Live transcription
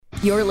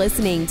You're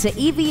listening to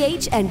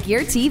EVH and Gear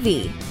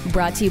TV,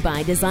 brought to you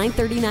by Design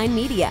 39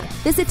 Media.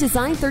 Visit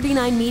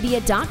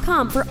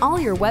design39media.com for all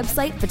your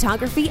website,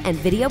 photography, and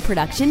video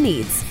production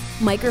needs.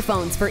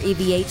 Microphones for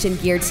EVH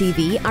and Gear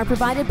TV are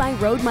provided by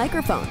Rode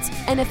Microphones,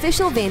 and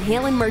official Van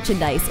Halen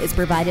merchandise is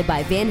provided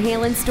by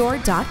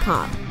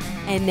VanHalenStore.com.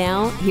 And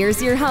now,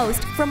 here's your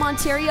host from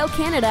Ontario,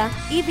 Canada,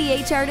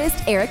 EVH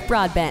artist Eric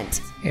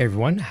Broadbent. Hey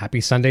everyone,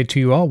 happy Sunday to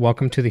you all.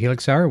 Welcome to the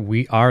Helix Hour.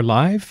 We are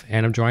live,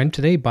 and I'm joined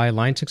today by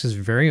Line 6's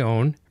very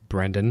own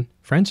Brendan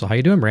Frenzel. How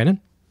you doing, Brandon?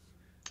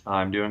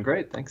 I'm doing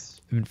great, thanks.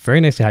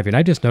 Very nice to have you. And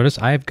I just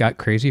noticed I've got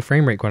crazy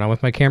frame rate going on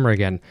with my camera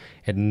again.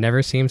 It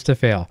never seems to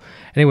fail.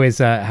 Anyways,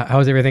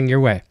 how's everything your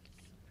way?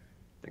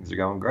 Things are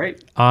going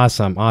great.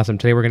 Awesome.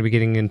 Today we're going to be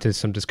getting into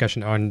some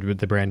discussion on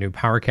the brand new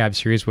PowerCab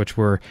series, which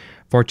we're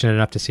fortunate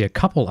enough to see a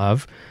couple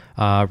of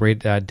right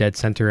dead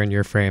center in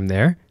your frame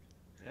there.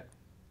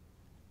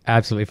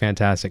 Absolutely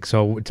fantastic.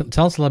 So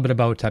tell us a little bit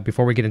about,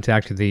 before we get into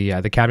actually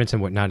the cabinets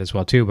and whatnot as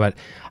well too, but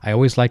I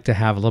always like to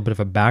have a little bit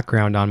of a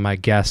background on my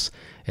guests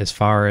as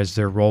far as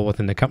their role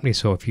within the company.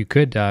 So if you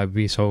could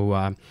be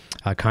so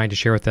kind to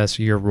share with us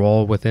your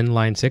role within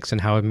Line 6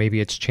 and how maybe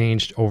it's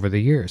changed over the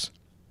years.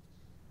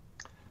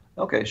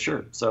 Okay,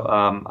 sure. So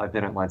I've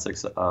been at Line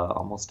 6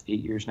 almost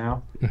 8 years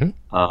now.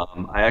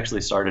 Mm-hmm. I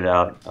actually started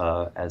out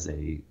as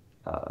a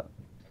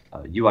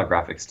UI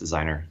graphics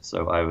designer.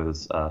 So I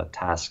was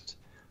tasked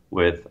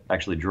with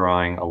actually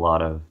drawing a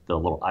lot of the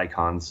little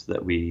icons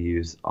that we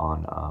use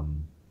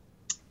on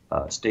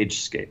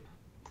StageScape,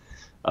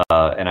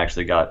 and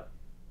actually got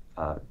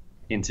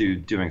into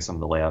doing some of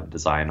the layout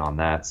design on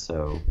that.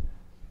 So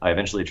I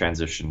eventually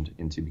transitioned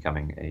into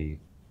becoming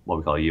what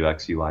we call a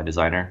UX UI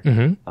designer.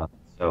 Mm-hmm.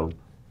 So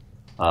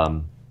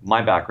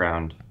my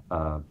background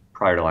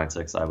prior to Line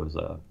 6, I was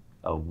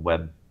a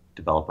web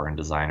developer and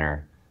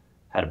designer,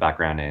 had a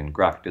background in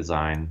graphic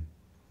design.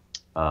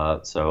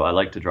 So I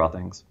like to draw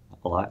things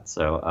a lot.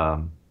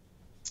 So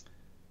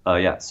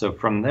so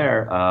from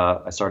there,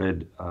 I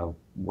started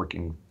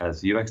working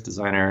as UX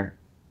designer,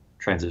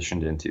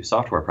 transitioned into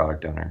software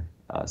product owner.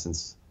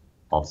 Since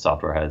all the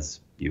software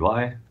has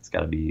UI, it's got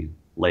to be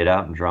laid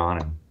out and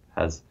drawn and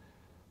has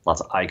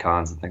lots of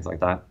icons and things like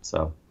that.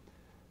 So,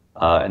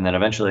 and then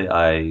eventually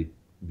I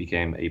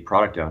became a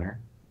product owner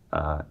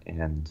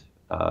and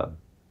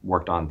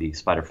worked on the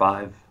Spider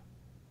 5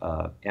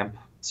 amp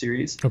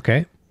series.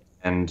 Okay.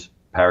 And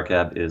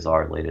PowerCab is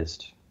our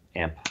latest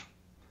amp.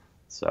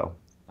 So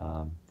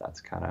that's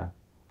kind of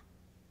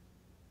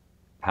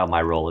how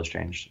my role has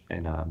changed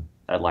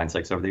at Line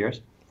 6 over the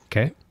years.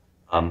 Okay.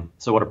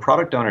 So what a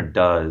product owner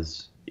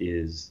does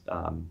is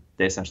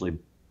they essentially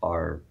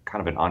are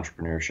kind of an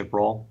entrepreneurship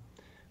role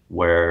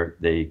where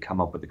they come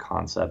up with the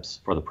concepts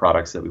for the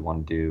products that we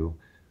want to do.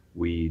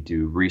 We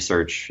do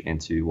research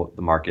into what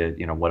the market,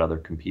 what other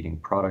competing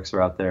products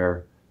are out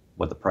there,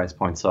 what the price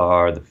points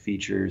are, the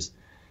features,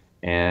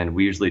 and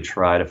we usually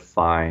try to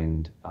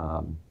find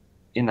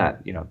in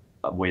that,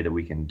 a way that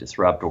we can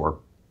disrupt or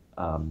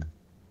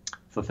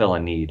fulfill a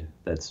need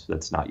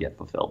that's not yet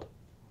fulfilled.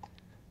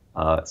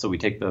 So we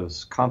take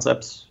those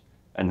concepts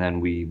and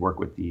then we work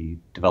with the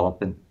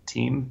development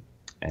team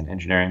and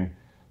engineering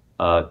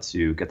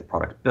to get the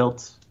product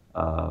built,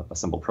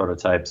 assemble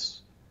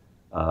prototypes,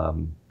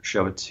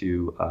 show it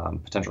to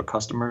potential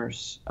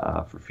customers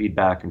for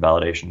feedback and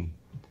validation.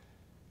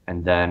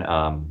 And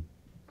then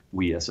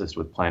we assist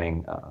with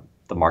planning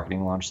the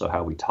marketing launch, so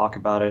how we talk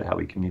about it, how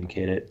we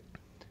communicate it,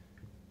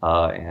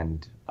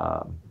 and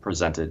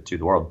present it to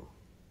the world.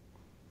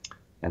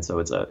 And so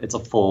it's a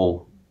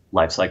full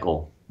life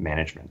cycle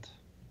management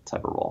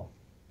type of role.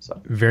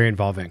 So very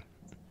involving.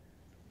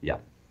 Yeah.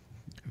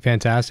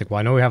 Fantastic. Well,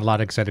 I know we have a lot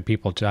of excited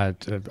people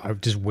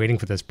just waiting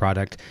for this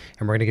product,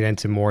 and we're going to get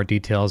into more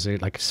details,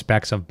 like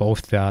specs of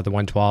both the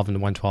 112 and the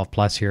 112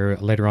 Plus here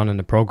later on in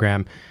the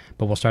program.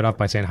 But we'll start off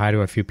by saying hi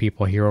to a few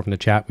people here over in the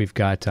chat. We've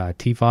got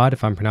TVOD,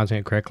 if I'm pronouncing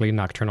it correctly,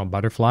 Nocturnal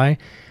Butterfly.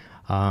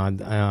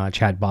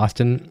 Chad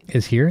Boston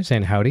is here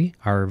saying howdy.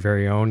 Your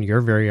very own.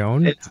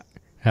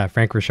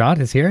 Frank Rashad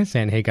is here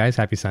saying, hey guys,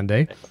 happy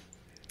Sunday.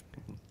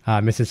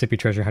 Mississippi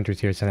Treasure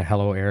Hunters here saying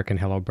hello, Eric, and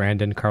hello,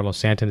 Brandon. Carlos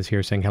Santon is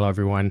here saying hello,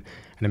 everyone.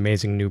 An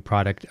amazing new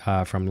product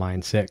from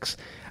Line 6.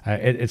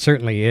 It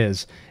certainly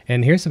is.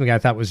 And here's something I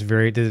thought was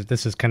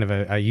this is kind of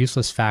a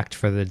useless fact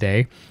for the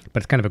day,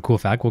 but it's kind of a cool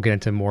fact. We'll get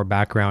into more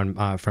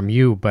background from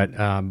you. But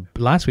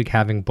last week,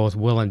 having both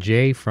Will and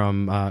Jay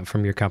from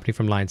your company,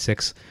 from Line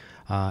 6,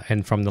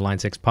 and from the Line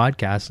 6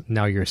 podcast,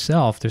 now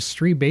yourself, there's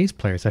 3 bass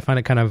players. I find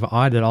it kind of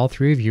odd that all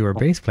 3 of you are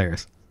bass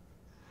players.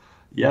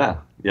 Yeah,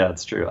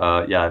 it's true.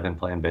 I've been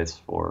playing bass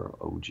for,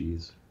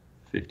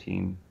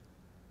 15,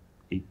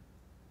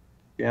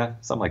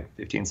 something like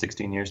 15,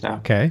 16 years now.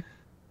 Okay.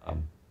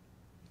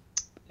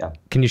 Yeah.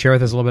 Can you share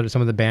with us a little bit of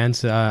some of the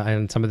bands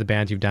and some of the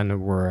bands you've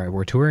done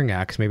were touring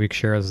acts? Maybe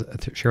share with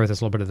us a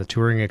little bit of the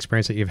touring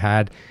experience that you've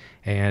had,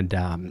 and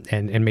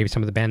maybe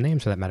some of the band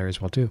names for that matter as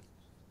well too.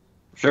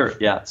 Sure.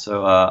 Yeah.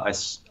 So I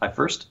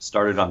first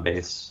started on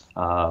bass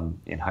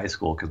in high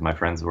school because my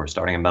friends were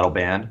starting a metal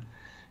band,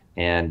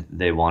 and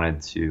they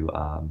wanted to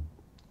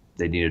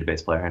they needed a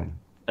bass player, and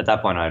at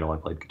that point I had only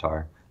played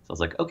guitar. So I was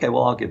like, okay,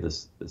 well, I'll give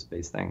this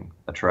bass thing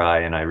a try,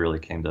 and I really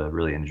came to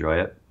really enjoy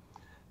it.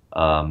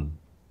 And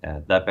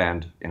that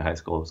band in high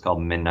school was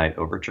called Midnight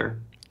Overture.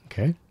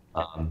 Okay.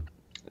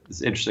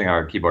 It's interesting.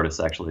 Our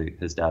keyboardist, actually,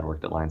 his dad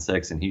worked at Line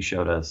 6, and he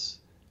showed us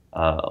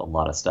a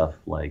lot of stuff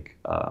like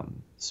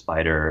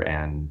Spider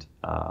and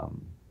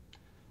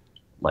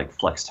like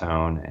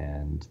Flextone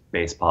and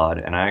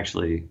BassPod, and I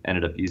actually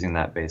ended up using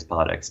that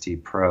BassPod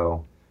XT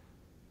Pro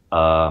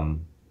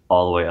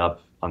all the way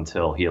up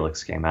until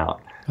Helix came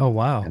out. Oh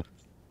wow! And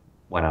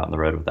went out on the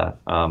road with that.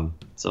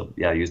 So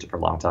yeah, I used it for a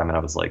long time, and I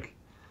was like,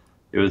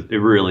 it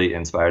really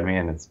inspired me,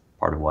 and it's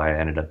part of why I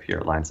ended up here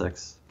at Line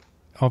 6.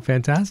 Oh,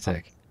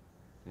 fantastic!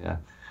 Yeah.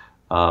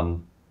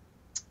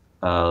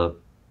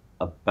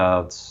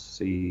 About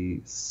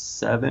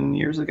 7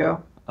 years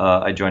ago,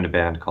 I joined a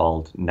band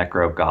called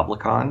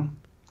Necrogoblicon.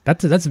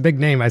 That's a big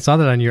name. I saw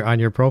that on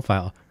your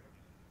profile.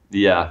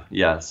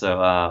 Yeah.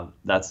 So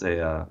that's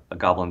a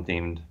goblin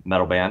themed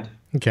metal band.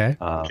 Okay.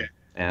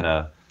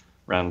 And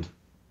around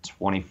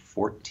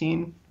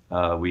 2014,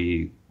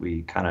 we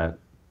kind of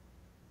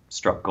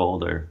struck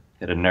gold or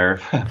hit a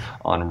nerve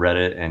on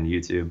Reddit and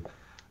YouTube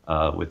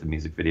with the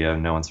music video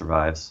 "No One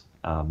Survives."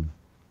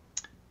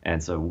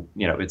 And so,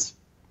 it's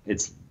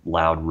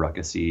loud,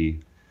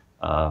 ruckusy,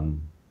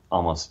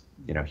 almost,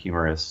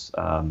 humorous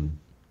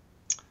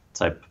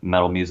type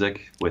metal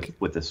music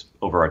with this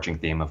overarching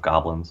theme of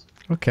goblins.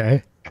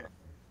 Okay.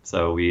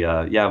 So we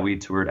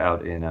toured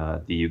out in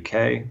the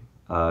UK,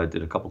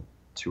 did a couple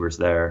tours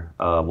there.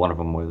 One of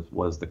them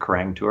was the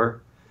Kerrang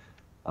tour.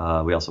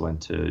 We also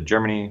went to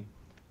Germany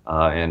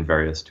and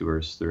various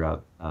tours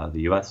throughout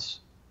the US.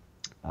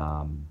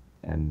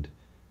 And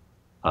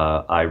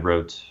I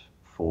wrote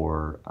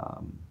for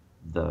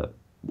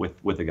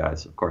with the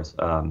guys, of course,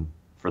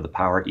 for the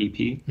Power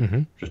EP,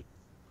 which is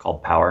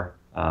called Power.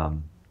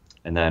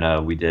 And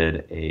then we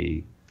did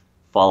a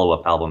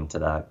follow-up album to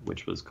that,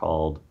 which was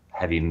called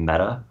Heavy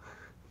Meta.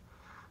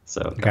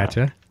 So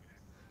gotcha.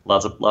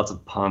 Lots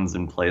of puns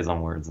and plays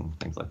on words and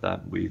things like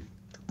that. We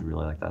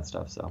really like that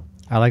stuff. So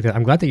I like that.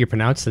 I'm glad that you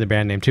pronounced the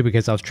band name too,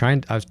 because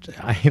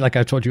like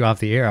I told you off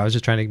the air, I was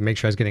just trying to make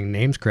sure I was getting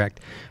names correct,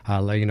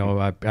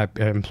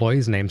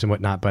 employees' names and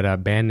whatnot,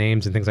 but band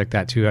names and things like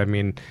that too. I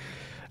mean,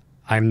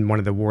 I'm one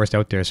of the worst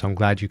out there, so I'm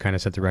glad you kind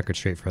of set the record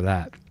straight for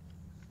that.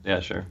 Yeah,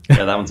 sure.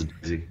 Yeah, that one's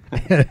easy.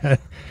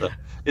 So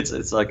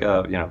it's like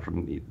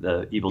from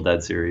the Evil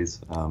Dead series.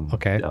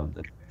 Okay.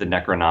 The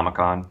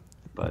Necronomicon,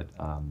 but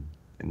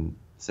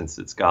since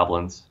it's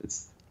goblins,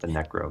 it's the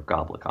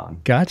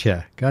Necrogoblicon.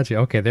 Gotcha.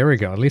 Okay, there we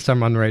go. At least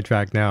I'm on the right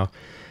track now.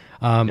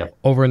 Yep.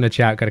 Over in the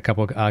chat, got a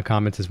couple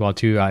comments as well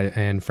too,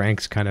 and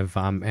Frank's kind of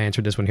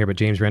answered this one here, but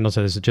James Randall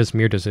says, "Is it just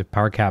me, or does the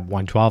PowerCab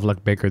 112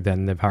 look bigger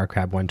than the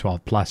PowerCab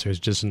 112 Plus, or is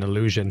it just an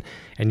illusion?"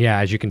 And yeah,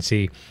 as you can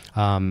see,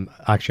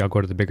 actually I'll go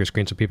to the bigger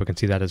screen so people can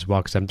see that as well,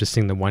 because I'm just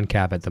seeing the one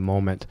cab at the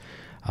moment.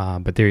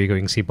 But there you go,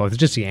 you can see both. It's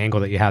just the angle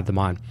that you have them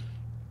on.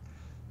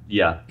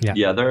 Yeah,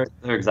 they're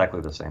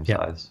exactly the same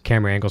size.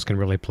 Camera angles can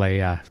really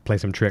play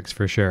some tricks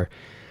for sure.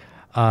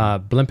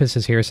 Blimpus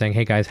is here saying,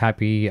 "Hey guys,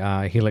 happy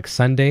Helix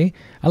Sunday."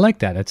 I like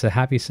that. It's a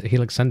happy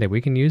Helix Sunday.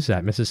 We can use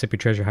that. Mississippi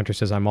Treasure Hunter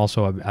says, "I'm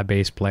also a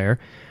bass player."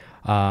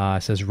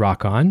 Says,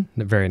 "Rock on."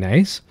 Very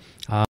nice.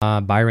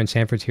 Byron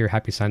Sanford's here.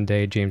 Happy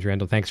Sunday. James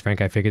Randall. Thanks,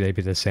 Frank. I figured they'd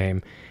be the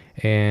same.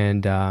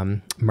 And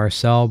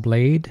Marcel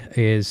Blade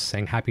is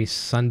saying, "Happy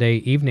Sunday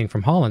evening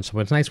from Holland." So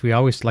it's nice. We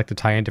always like to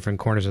tie in different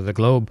corners of the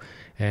globe,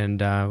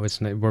 and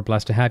we're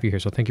blessed to have you here.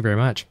 So thank you very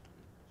much.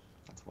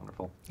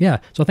 Wonderful. Yeah.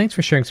 So thanks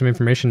for sharing some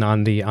information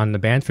on the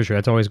band for sure.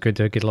 That's always good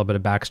to get a little bit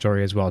of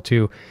backstory as well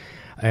too.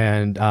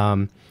 And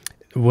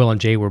Will and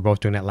Jay were both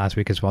doing that last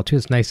week as well too.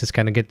 It's nice to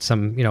kind of get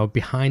some,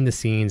 behind the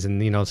scenes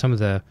and, some of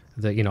the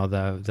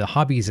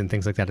hobbies and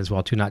things like that as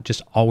well too. Not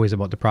just always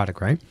about the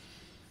product, right?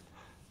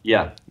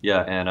 Yeah.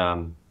 And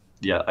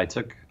I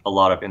took a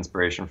lot of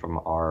inspiration from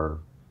our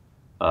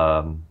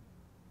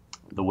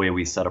the way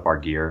we set up our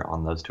gear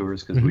on those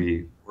tours, because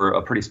we were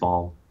a pretty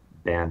small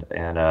band,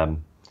 and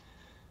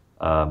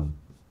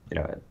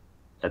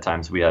at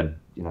times we had,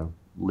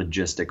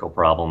 logistical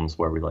problems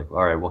where we're like,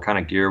 all right, what kind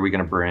of gear are we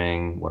going to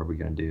bring? What are we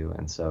going to do?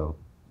 And so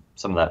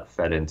some of that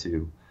fed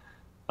into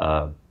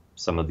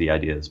some of the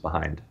ideas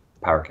behind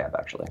PowerCab,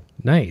 actually.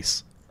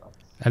 Nice.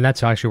 And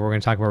that's actually what we're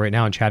going to talk about right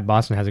now. And Chad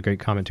Boston has a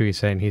great comment too. He's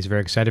saying he's very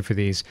excited for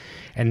these.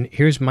 And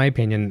here's my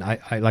opinion.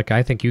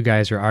 I think you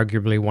guys are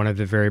arguably one of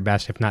the very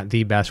best, if not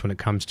the best, when it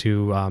comes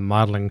to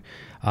modeling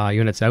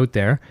units out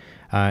there.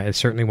 It's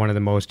certainly one of the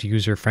most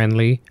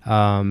user-friendly,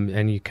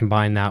 and you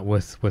combine that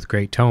with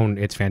great tone,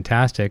 it's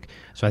fantastic.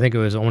 So I think it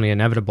was only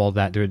inevitable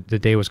that the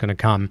day was going to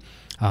come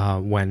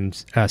when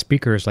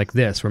speakers like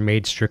this were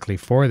made strictly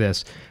for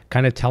this.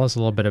 Kind of tell us a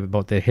little bit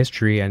about the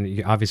history,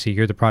 and obviously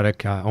you're the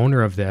product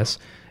owner of this,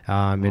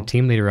 the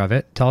team leader of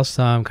it. Tell us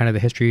kind of the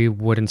history,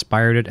 what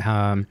inspired it,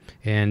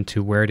 and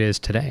to where it is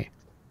today.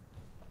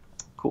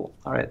 Cool.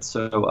 All right.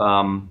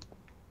 So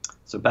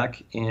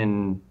back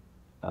in,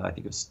 I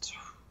think it was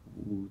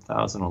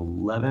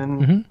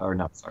 2011 or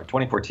no, sorry,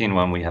 2014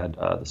 when we had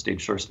the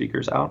Stage Source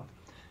speakers out,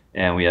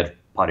 and we had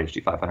Pod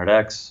HD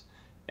 500X,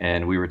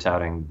 and we were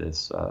touting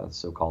this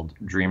so-called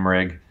Dream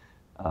Rig,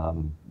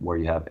 where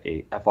you have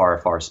a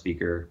FR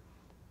speaker,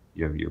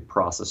 you have your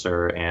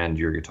processor and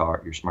your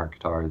guitar, your smart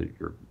guitar,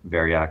 your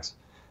Variax,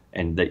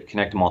 and that you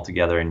connect them all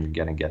together, and you're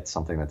going to get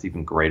something that's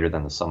even greater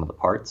than the sum of the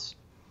parts.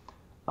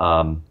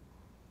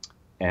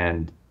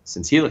 And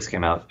since Helix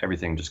came out,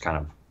 everything just kind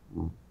of,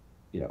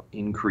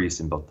 increased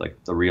in both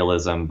like the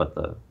realism, but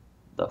the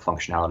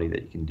functionality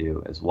that you can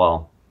do as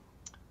well.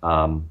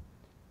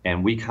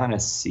 And we kind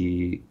of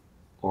see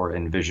or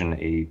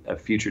envision a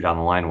future down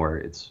the line where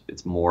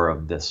it's more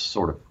of this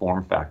sort of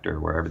form factor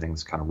where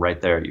everything's kind of right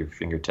there at your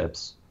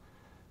fingertips,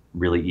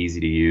 really easy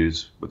to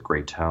use with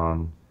great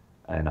tone,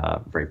 and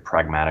very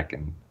pragmatic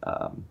and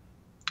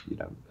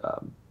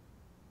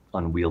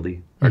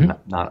unwieldy, or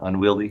not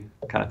unwieldy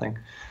kind of thing.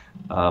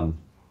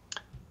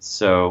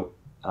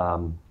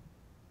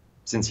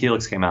 Since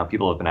Helix came out,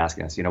 people have been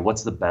asking us,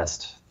 what's the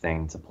best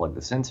thing to plug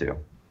this into?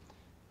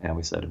 And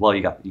we said, well,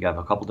 you have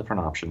a couple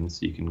different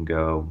options. You can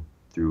go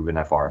through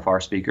an FR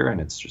speaker, and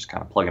it's just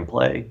kind of plug and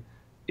play.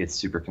 It's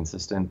super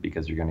consistent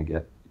because you're going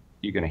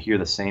to hear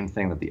the same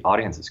thing that the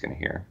audience is going to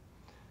hear.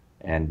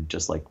 And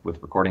just like with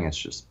recording, it's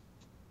just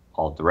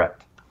all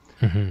direct.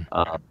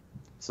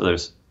 So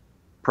there's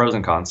pros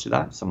and cons to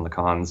that. Some of the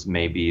cons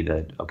may be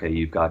that, okay,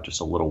 you've got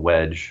just a little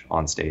wedge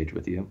on stage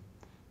with you,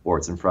 or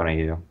it's in front of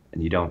you,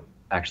 and you don't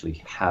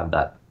actually have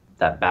that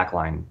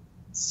backline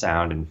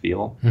sound and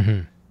feel.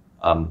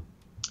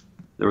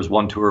 There was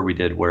one tour we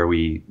did where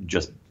we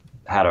just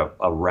had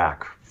a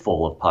rack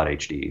full of Pod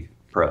HD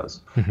Pros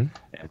and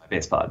my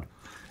bass pod,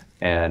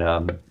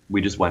 and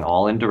we just went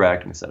all in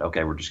direct, and we said,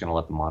 okay, we're just going to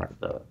let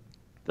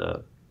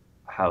the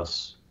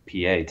house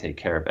PA take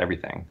care of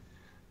everything.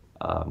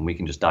 We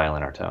can just dial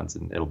in our tones,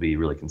 and it'll be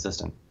really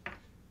consistent.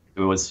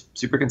 It was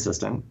super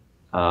consistent,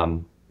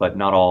 but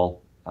not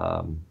all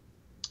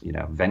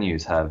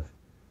venues have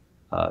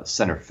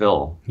center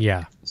fill.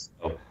 Yeah.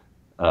 So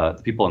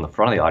the people in the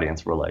front of the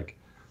audience were like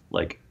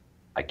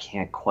I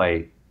can't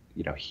quite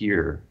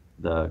hear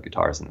the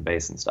guitars and the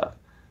bass and stuff.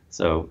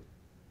 So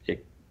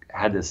it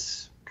had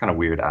this kind of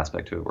weird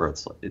aspect to it where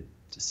it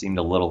just seemed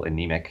a little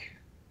anemic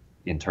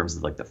in terms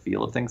of like the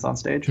feel of things on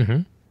stage.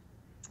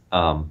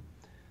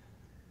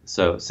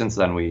 So since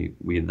then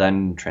we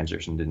then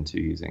transitioned into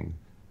using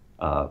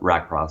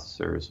rack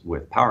processors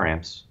with power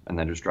amps, and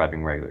then just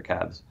driving regular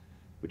cabs,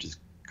 which is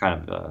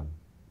kind of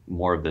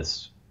more of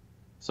this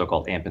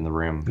so-called amp in the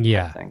room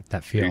thing.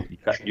 That feel.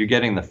 You're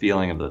getting the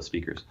feeling of those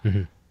speakers.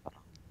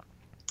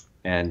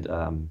 And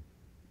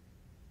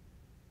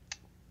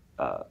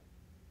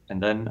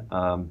then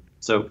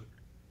so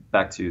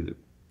back to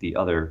the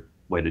other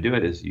way to do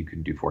it is you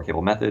can do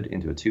 4-cable method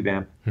into a tube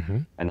amp,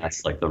 and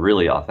that's like the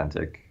really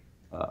authentic,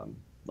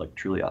 like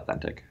truly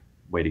authentic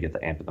way to get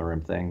the amp in the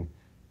room thing.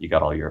 You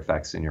got all your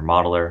effects in your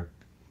modeler,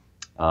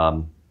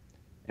 and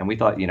we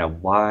thought,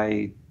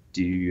 why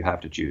do you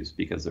have to choose?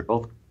 Because they're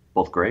both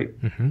great.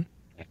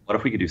 What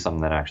if we could do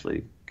something that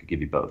actually could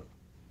give you both?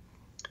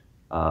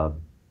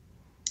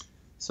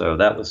 So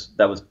that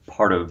was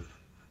part of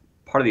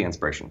the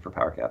inspiration for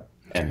PowerCab,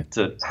 and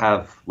to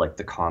have like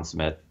the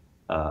consummate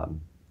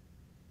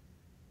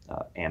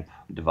amp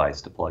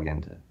device to plug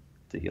into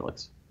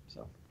Helix.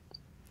 So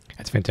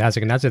that's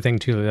fantastic, and that's the thing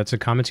too. That's the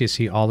comments you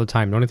see all the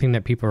time. The only thing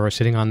that people are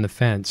sitting on the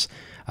fence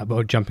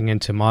about jumping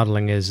into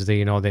modeling is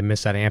they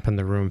miss that amp in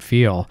the room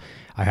feel.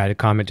 I had a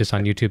comment just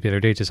on YouTube the other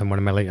day, just on one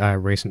of my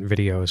recent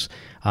videos,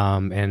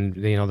 and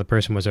the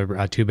person was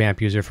a tube amp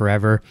user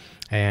forever,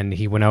 and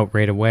he went out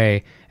right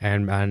away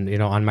and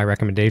on my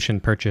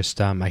recommendation purchased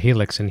a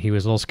Helix, and he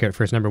was a little scared.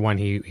 First, number one,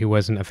 he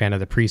wasn't a fan of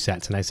the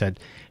presets, and I said,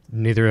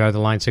 neither are the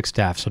Line 6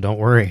 staff, so don't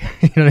worry.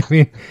 You know what I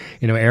mean?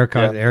 Eric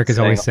has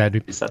always said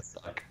presets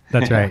suck.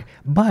 That's right,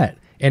 but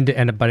in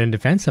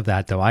defense of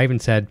that, though, I even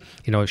said,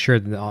 sure,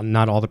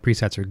 not all the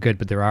presets are good,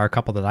 but there are a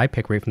couple that I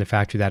pick right from the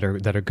factory that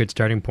are good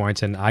starting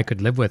points, and I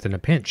could live with in a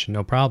pinch,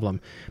 no problem.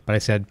 But I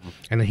said,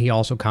 and then he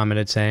also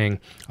commented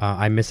saying,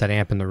 I miss that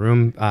amp in the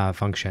room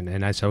function,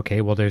 and I said, okay,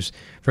 well,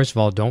 first of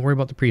all, don't worry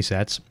about the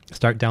presets.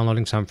 Start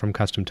downloading some from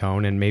Custom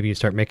Tone, and maybe you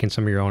start making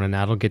some of your own, and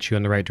that'll get you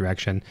in the right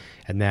direction.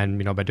 And then,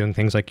 by doing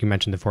things like you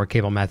mentioned, the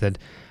 4-cable method,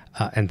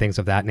 and things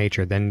of that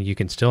nature, then you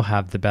can still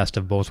have the best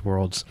of both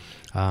worlds,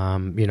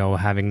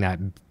 having that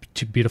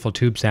beautiful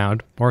tube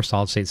sound, or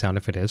solid state sound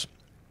if it is,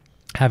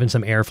 having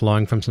some air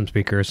flowing from some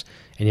speakers,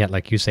 and yet,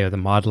 like you say, the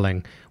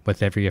modeling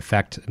with every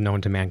effect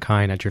known to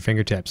mankind at your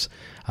fingertips.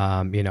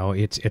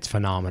 It's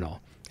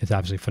phenomenal. It's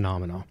absolutely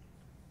phenomenal.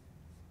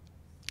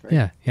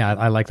 Right. Yeah,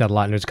 I like that a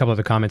lot. And there's a couple of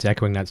the comments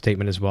echoing that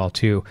statement as well,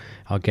 too.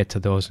 I'll get to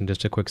those in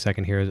just a quick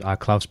second here.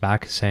 Klaus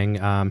Bach saying,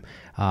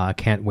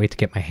 can't wait to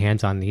get my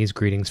hands on these.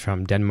 Greetings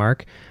from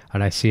Denmark.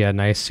 And I see a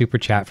nice super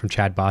chat from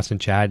Chad Boston.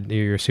 Chad,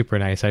 you're super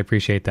nice. I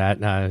appreciate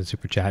that.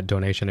 Super chat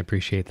donation.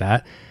 Appreciate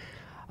that.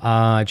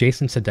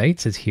 Jason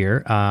Sedites is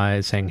here,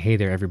 saying, hey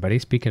there, everybody.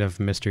 Speaking of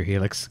Mr.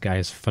 Helix, guy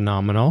is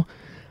phenomenal.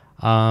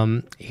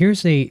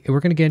 We're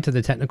going to get into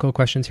the technical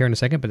questions here in a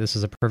second, but this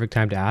is a perfect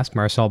time to ask.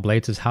 Marcel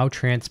Blade says, how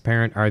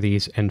transparent are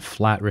these in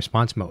flat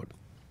response mode?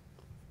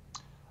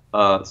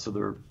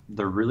 So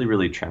they're really,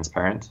 really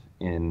transparent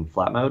in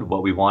flat mode.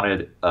 What we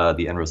wanted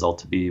the end result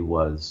to be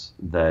was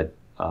that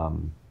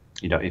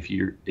if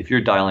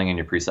you're dialing in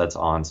your presets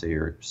on, say,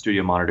 your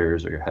studio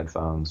monitors or your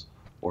headphones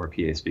or a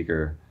PA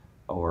speaker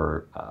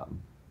or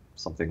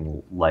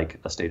something like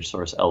a Stage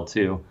Source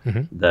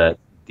L2, that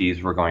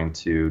these were going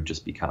to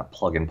just be kind of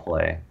plug and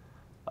play.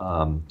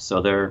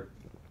 So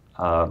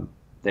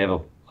they have a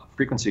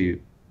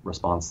frequency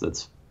response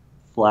that's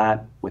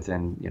flat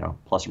within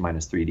plus or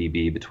minus 3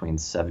 dB between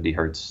 70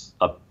 hertz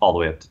up all the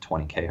way up to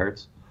 20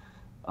 kHz.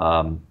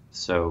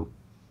 So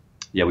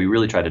yeah, we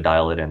really tried to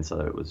dial it in so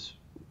that it was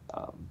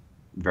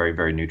very,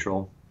 very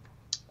neutral,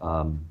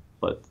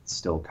 but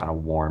still kind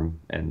of warm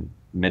and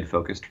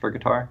mid-focused for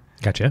guitar.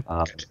 Gotcha.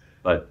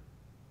 But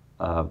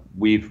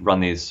we've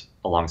run these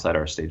alongside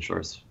our Stage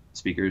Source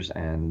speakers,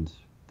 and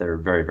they're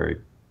very,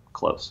 very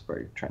close,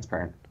 very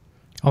transparent.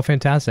 Oh,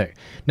 fantastic.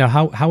 Now,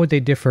 how would they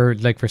differ?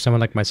 Like for someone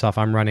like myself,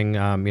 I'm running,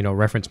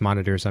 reference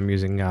monitors. I'm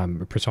using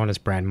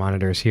PreSonus brand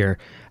monitors here.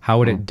 How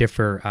would it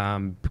differ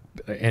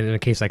in a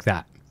case like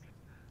that?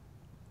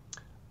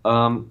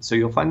 So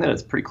you'll find that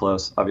it's pretty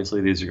close.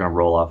 Obviously, these are going to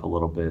roll off a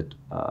little bit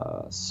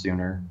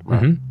sooner.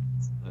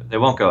 They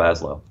won't go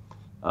as low,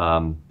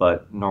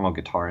 but normal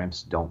guitar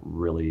amps don't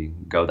really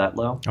go that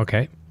low.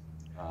 Okay.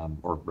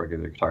 Or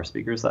regular guitar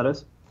speakers, that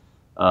is.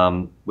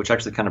 Which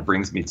actually kind of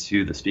brings me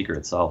to the speaker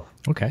itself.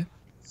 Okay.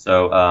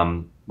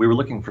 So we were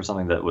looking for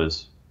something that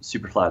was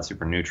super flat,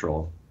 super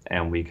neutral,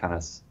 and we kind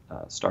of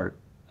started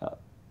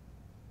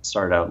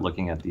out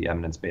looking at the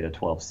Eminence Beta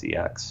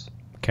 12CX.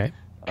 Okay.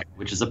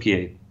 Which is a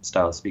PA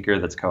style speaker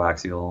that's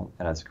coaxial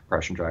and has a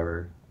compression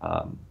driver.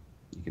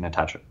 You can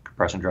attach a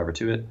compression driver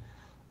to it,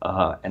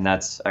 and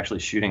that's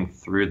actually shooting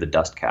through the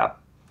dust cap.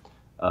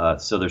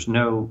 So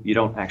you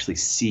don't actually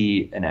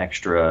see an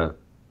extra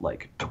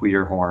like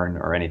tweeter horn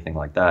or anything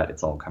like that.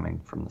 It's all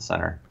coming from the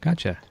center.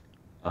 Gotcha.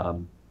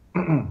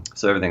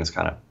 So everything's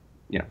kind of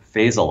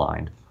phase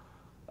aligned,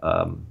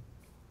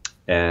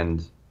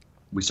 and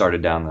we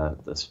started down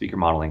the speaker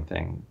modeling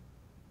thing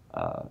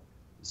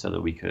so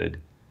that we could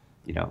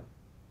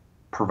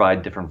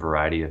provide different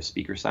variety of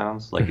speaker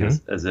sounds, like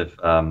as if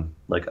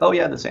oh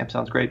yeah, this amp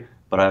sounds great,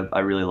 but I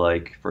really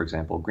like, for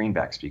example,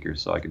 greenback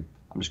speakers, so I'm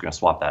just going to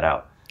swap that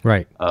out.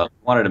 Right.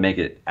 Wanted to make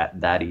it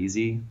that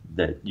easy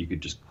that you could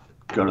just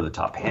go to the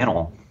top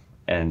panel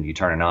and you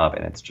turn it up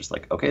and it's just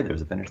like, okay,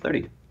 there's a finished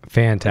 30.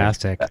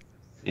 Fantastic.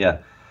 Yeah.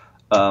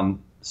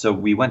 So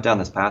we went down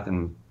this path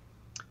and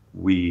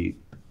we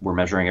were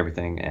measuring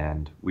everything,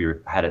 and we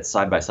had it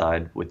side by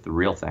side with the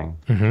real thing.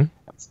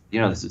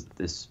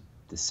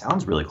 This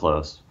sounds really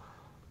close,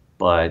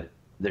 but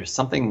there's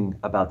something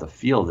about the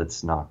feel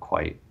that's not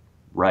quite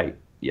right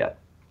yet.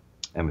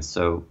 And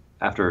so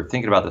after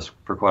thinking about this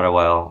for quite a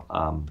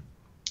while,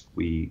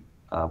 we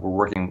were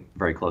working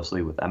very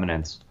closely with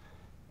Eminence,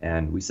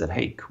 and we said,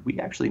 hey, could we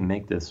actually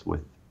make this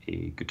with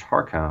a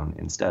guitar cone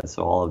instead?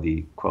 So all of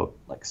the quote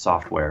like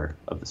software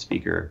of the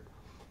speaker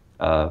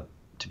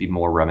to be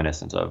more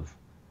reminiscent of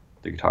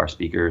the guitar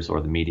speakers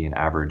or the median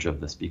average of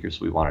the speakers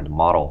we wanted to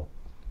model,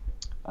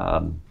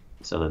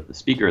 so that the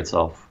speaker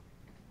itself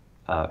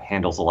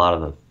handles a lot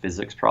of the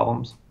physics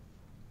problems,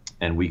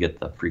 and we get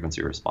the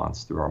frequency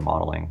response through our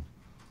modeling.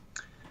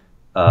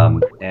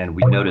 And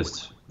we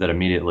noticed that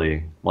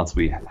immediately once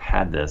we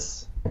had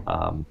this,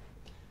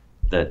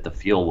 that the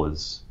feel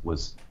was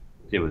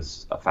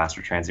a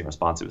faster transient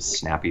response. It was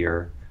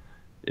snappier.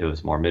 It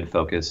was more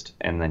mid-focused,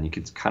 and then you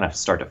could kind of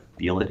start to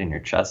feel it in your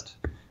chest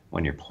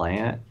when you're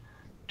playing it,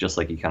 just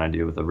like you kind of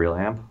do with a real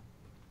amp.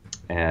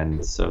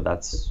 And so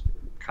that's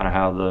kind of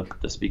how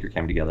the speaker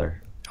came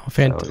together. Oh,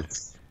 fantastic. So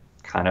it's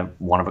kind of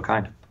one of a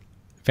kind.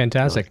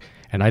 Fantastic. Really.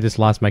 And I just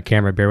lost my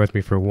camera. Bear with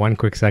me for one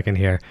quick second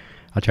here.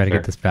 I'll try to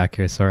get this back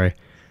here. Sorry.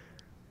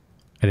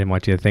 I didn't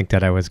want you to think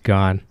that I was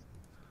gone.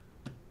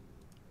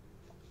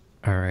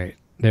 All right.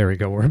 There we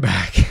go. We're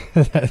back.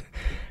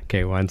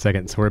 Okay, 1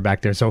 second. So we're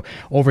back there. So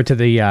over to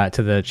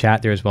the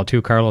chat there as well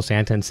too. Carlos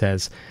Anton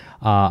says,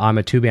 I'm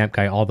a tube amp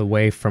guy all the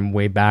way from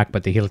way back,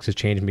 but the Helix has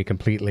changed me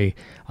completely.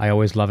 I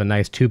always love a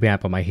nice tube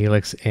amp on my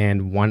Helix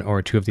and one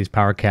or two of these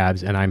power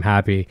cabs, and I'm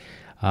happy.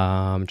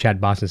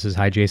 Chad Boston says,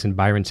 hi, Jason.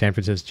 Byron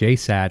Sanford says,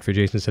 JSAD for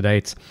Jason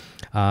Sedites.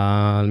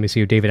 Let me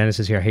see. David Ennis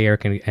is here. Hey,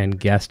 Eric and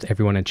guest,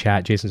 everyone in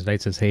chat. Jason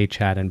Sedites says, hey,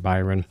 Chad and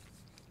Byron.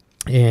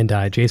 And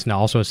Jason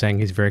also is saying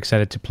he's very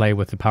excited to play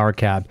with the power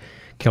cab,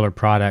 killer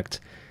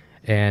product.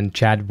 And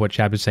Chad, what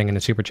Chad was saying in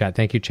the super chat,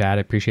 thank you, Chad.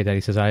 I appreciate that.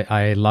 He says,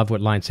 I love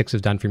what Line 6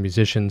 has done for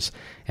musicians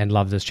and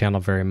love this channel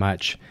very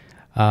much.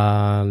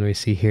 Let me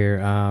see here.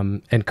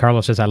 And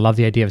Carlos says, I love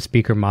the idea of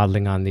speaker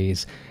modeling on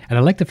these. And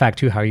I like the fact,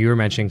 too, how you were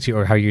mentioning,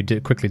 or how you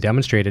quickly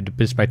demonstrated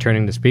just by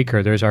turning the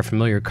speaker, there's our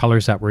familiar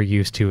colors that we're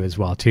used to as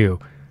well, too,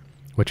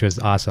 which was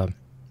awesome.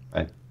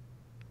 Right.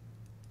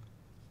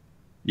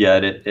 Yeah,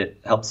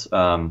 it helps.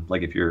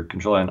 Like if you're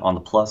controlling on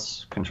the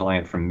Plus, controlling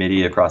it from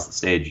MIDI across the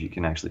stage, you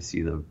can actually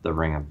see the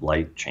ring of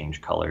light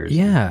change colors.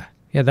 Yeah.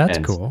 Yeah, that's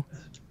And cool.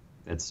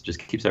 it's just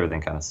keeps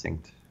everything kind of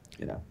synced,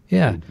 you know.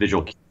 Yeah. And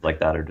visual cues like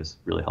that are just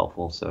really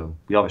helpful. So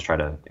we always try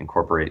to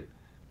incorporate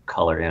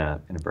color in a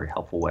very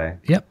helpful way.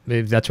 Yep.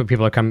 That's what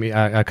people are coming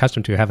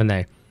accustomed to, haven't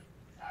they?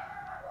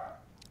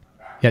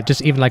 Yeah,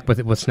 just even like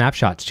with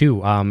snapshots too.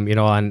 You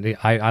know, and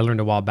I learned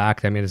a while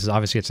back. I mean, this is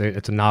obviously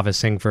it's a novice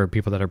thing for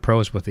people that are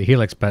pros with the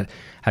Helix, but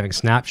having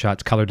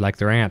snapshots colored like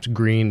their amps,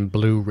 green,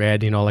 blue,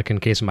 red. You know, like in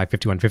case of my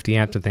 5150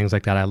 amps and things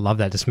like that. I love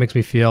that. It just makes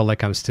me feel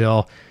like I'm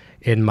still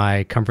in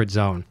my comfort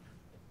zone.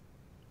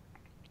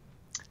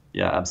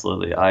 Yeah,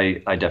 absolutely.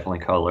 I definitely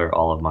color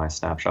all of my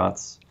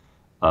snapshots.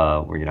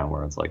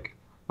 Where it's like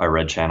my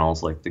red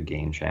channels, like the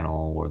gain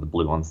channel, or the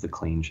blue one's the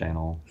clean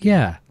channel.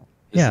 Yeah.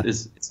 Yeah.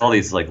 It's all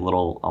these like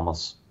little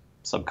almost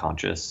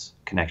subconscious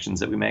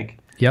connections that we make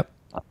Yep.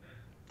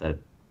 that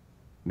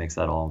makes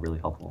that all really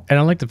helpful. And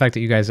I like the fact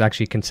that you guys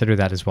actually consider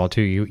that as well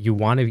too. You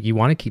want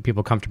to keep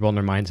people comfortable in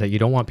their mindset. You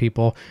don't want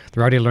people,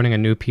 they're already learning a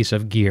new piece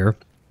of gear.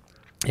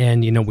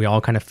 And, you know, we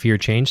all kind of fear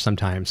change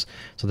sometimes.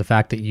 So the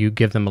fact that you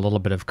give them a little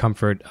bit of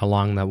comfort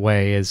along that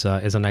way is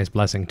a nice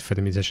blessing for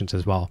the musicians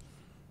as well.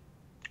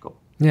 Cool.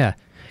 Yeah.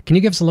 Can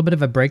you give us a little bit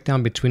of a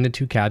breakdown between the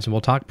two cabs? And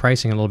we'll talk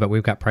pricing a little bit.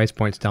 We've got price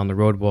points down the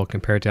road. We'll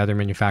compare it to other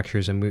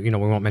manufacturers, and we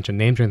won't mention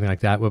names or anything like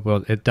that.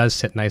 It does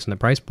sit nice on the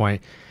price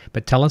point.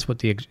 But tell us what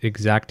the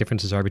exact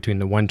differences are between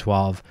the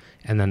 112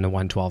 and then the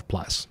 112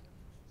 Plus.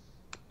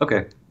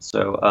 Okay,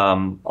 so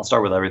I'll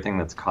start with everything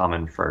that's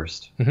common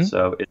first. Mm-hmm.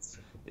 So it's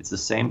the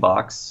same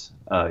box.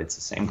 It's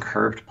the same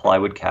curved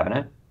plywood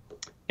cabinet,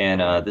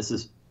 and this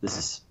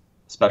is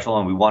special.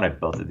 And we wanted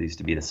both of these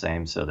to be the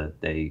same so that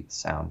they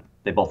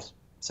both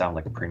sound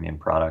like a premium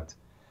product.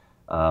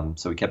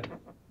 So we kept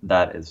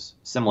that as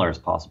similar as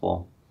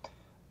possible.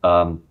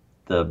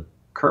 The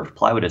curved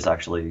plywood is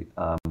actually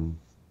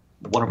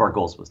one of our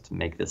goals was to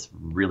make this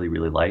really,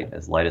 really light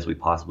as we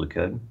possibly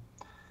could.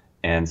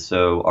 And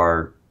so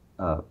our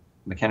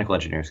mechanical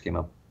engineers came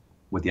up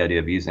with the idea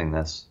of using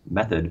this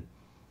method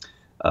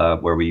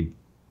where we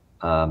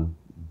bend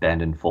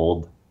and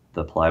fold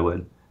the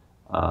plywood,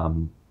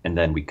 and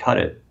then we cut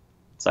it.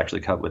 It's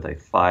actually cut with a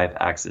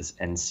 5-axis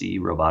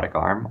NC robotic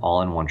arm,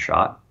 all in one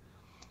shot.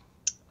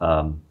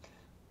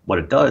 What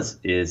it does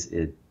is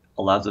it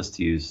allows us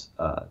to use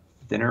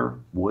thinner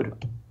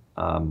wood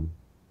on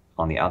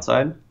the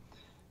outside,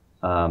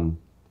 and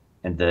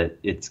that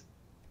it's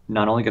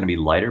not only going to be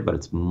lighter, but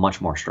it's much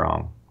more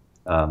strong.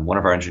 One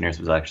of our engineers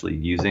was actually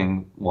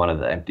using one of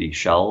the empty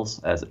shells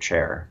as a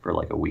chair for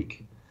like a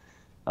week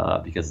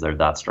because they're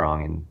that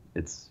strong, and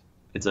it's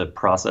a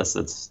process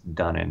that's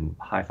done in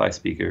hi-fi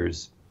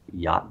speakers,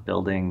 yacht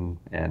building,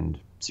 and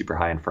super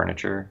high-end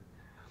furniture.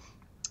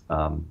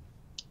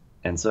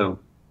 And so,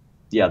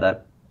 yeah,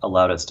 that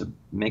allowed us to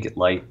make it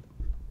light,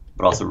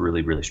 but also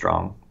really, really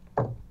strong.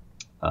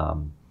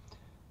 So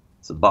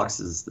the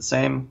box is the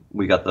same.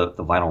 We got the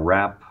vinyl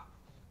wrap,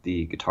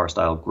 the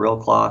guitar-style grill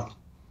cloth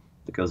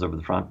that goes over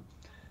the front.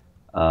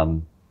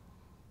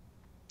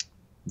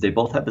 They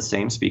both have the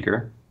same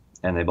speaker,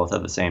 and they both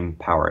have the same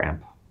power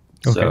amp.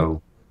 Okay.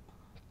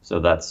 So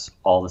that's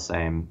all the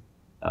same.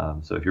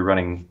 So if you're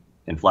running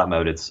in flat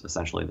mode, it's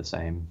essentially the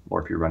same.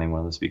 Or if you're running one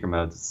of the speaker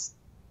modes, it's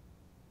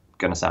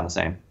going to sound the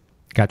same.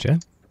 Gotcha.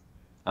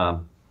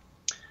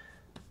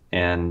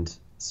 And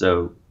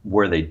so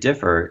where they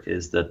differ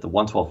is that the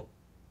 112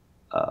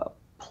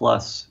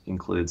 Plus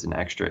includes an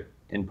extra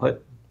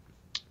input,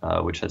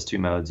 which has 2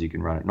 modes. You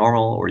can run it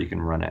normal, or you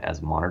can run it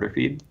as monitor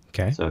feed.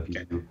 Okay. So if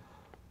you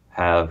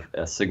have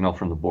a signal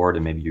from the board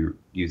and maybe you're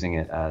using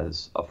it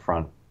as a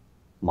front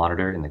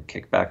monitor in the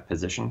kickback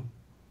position,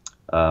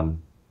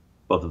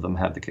 both of them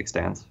have the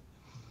kickstands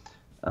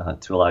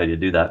to allow you to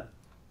do that.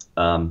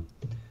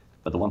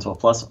 But the 112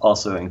 Plus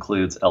also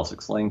includes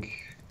L6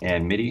 Link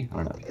and MIDI. I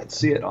don't know if you can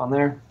see it on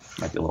there.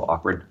 Might be a little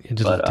awkward. Yeah,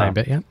 just a tiny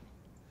bit, yeah.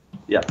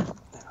 Yeah.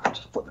 I'll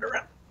just flip it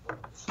around.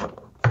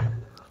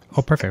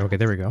 Oh, perfect. Okay,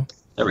 there we go.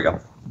 There we go.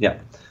 Yeah.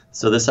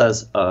 So this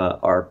has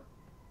our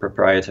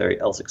proprietary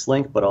L6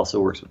 Link, but also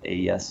works with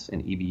AES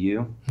and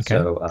EBU. Okay.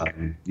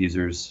 So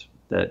users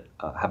that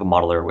have a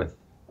modeler with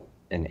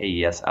an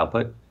AES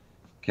output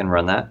can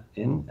run that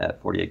in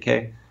at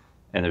 48K,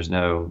 and there's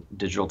no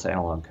digital to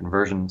analog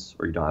conversions,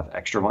 or you don't have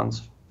extra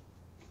ones.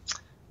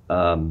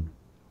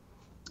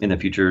 In the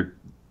future,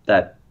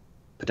 that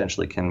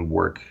potentially can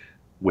work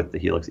with the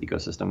Helix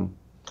ecosystem.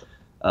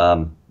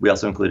 We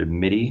also included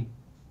MIDI,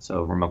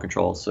 so remote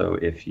control. So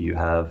if you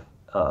have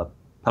a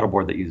pedal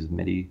board that uses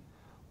MIDI,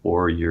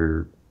 or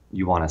you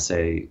want to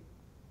say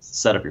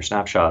set up your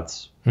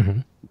snapshots,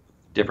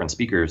 different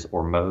speakers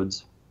or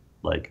modes,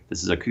 like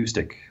this is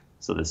acoustic,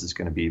 so this is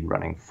going to be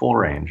running full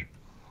range,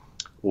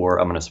 or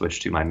I'm going to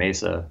switch to my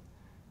Mesa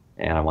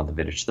and I want the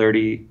Vintage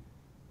 30,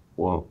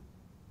 well,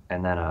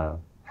 and then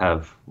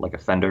have like a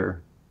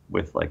Fender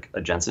with like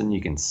a Jensen.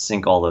 You can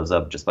sync all those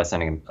up just by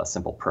sending a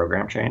simple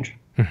program change.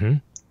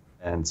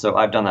 And so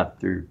I've done that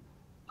through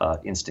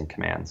instant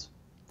commands.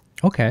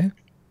 Okay.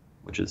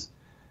 Which is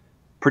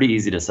pretty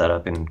easy to set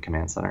up in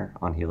Command Center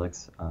on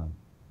Helix. And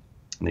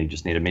then you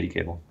just need a MIDI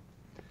cable.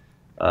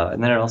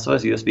 And then it also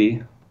has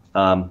USB.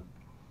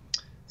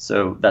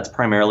 So that's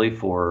primarily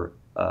for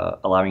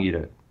allowing you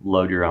to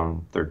load your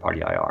own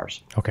third-party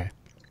IRs. Okay.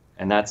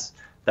 And that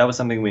was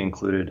something we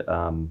included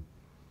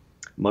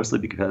mostly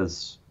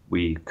because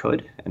we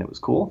could and it was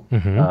cool.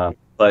 Mm-hmm.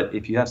 But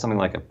if you have something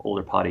like an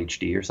older Pod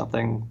HD or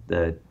something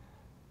that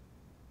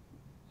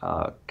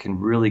can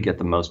really get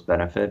the most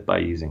benefit by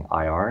using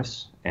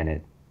IRs,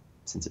 and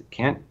since it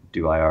can't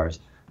do IRs,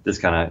 this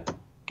kind of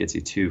gets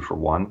you 2 for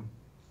 1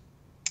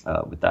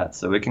 with that.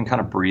 So it can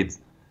kind of breathe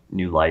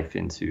new life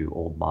into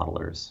old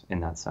modelers in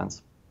that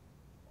sense.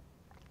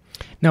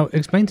 Now,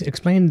 explain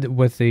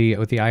with the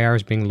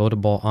IRs being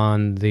loadable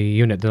on the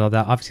unit. That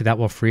obviously that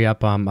will free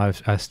up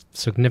a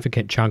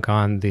significant chunk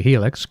on the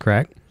Helix,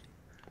 correct?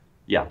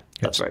 Yeah,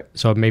 that's right.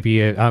 So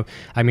maybe,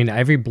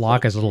 every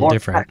block is a little more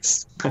different.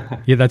 Effects.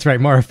 Yeah, that's right.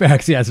 More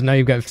effects. Yeah. So now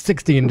you've got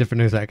 16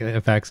 different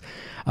effects.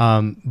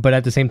 But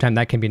at the same time,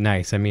 that can be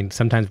nice. I mean,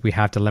 sometimes we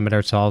have to limit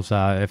ourselves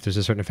if there's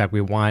a certain effect we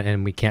want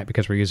and we can't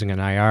because we're using an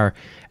IR.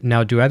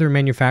 Now, do other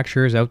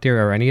manufacturers out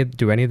there, or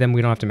do any of them,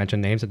 we don't have to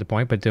mention names at the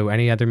point, but do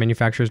any other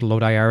manufacturers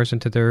load IRs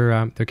into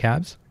their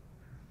cabs?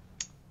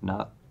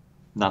 Not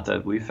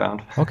that we've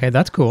found. Okay,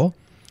 that's cool.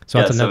 So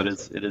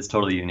it is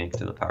totally unique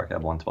to the PowerCab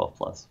 112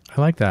 Plus.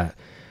 I like that.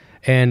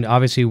 And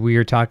obviously we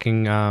are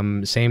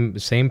talking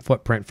same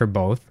footprint for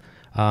both.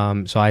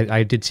 So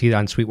I did see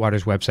on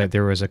Sweetwater's website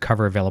there was a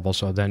cover available.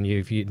 So then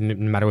no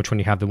matter which one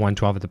you have, the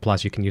 112 or the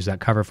Plus, you can use that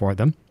cover for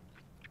them.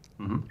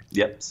 Mm-hmm.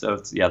 Yep. So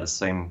it's the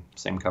same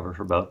cover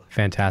for both.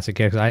 Fantastic.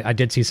 Yeah, because I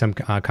did see some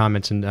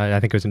comments, and I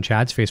think it was in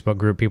Chad's Facebook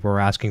group. People were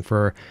asking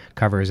for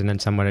covers, and then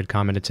someone had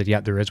commented, said,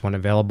 "Yeah, there is one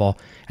available."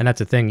 And that's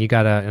the thing. You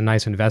got a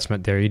nice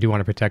investment there. You do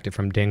want to protect it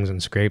from dings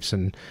and scrapes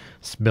and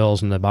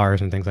spills in the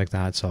bars and things like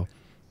that. So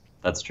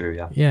that's true.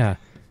 Yeah. Yeah.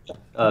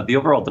 The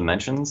overall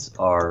dimensions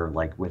are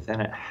like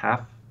within a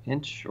 1/2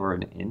 inch or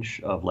an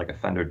inch of like a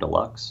Fender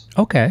Deluxe.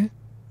 Okay.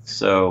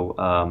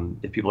 So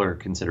if people are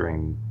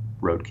considering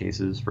road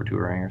cases for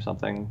touring or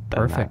something,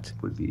 perfect.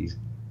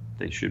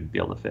 They should be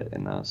able to fit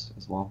in those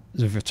as well.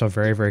 So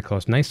very, very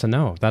close. Nice to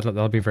know.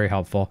 That'll be very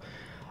helpful.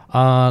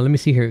 Let me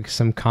see here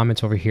some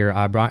comments over here.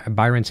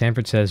 Byron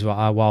Sanford says,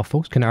 while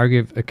folks can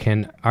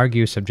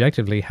argue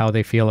subjectively how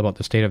they feel about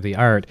the state of the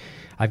art,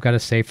 I've got to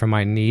say for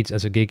my needs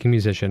as a gigging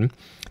musician,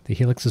 the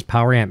Helix's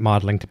power amp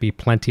modeling to be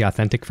plenty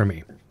authentic for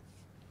me.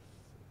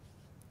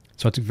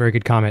 So it's a very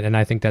good comment, and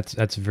I think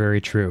that's very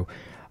true.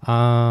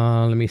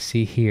 Let me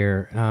see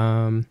here.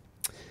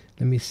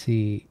 Let me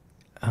see.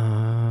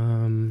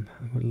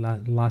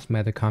 Lost my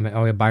other comment.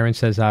 Oh, yeah. Byron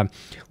says,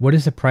 what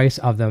is the price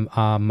of the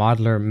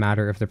modeler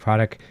matter if the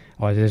product...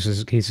 Oh,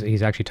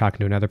 he's actually talking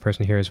to another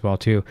person here as well,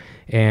 too.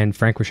 And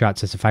Frank Rashad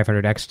says the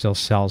 500X still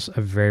sells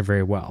very,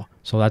 very well.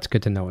 So that's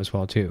good to know as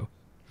well, too.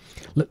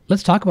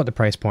 Let's talk about the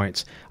price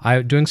points.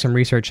 I'm doing some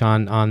research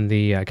on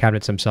the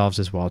cabinets themselves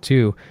as well,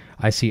 too.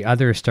 I see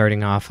others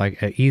starting off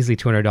like easily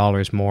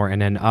 $200 more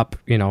and then up,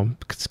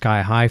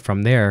 sky high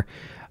from there.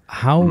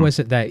 How was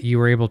it that you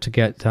were able to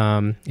get,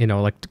 kind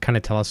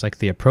of tell us like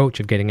the approach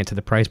of getting into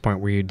the price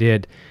point where you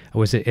did?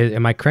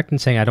 Am I correct in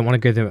saying, I don't want to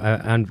give them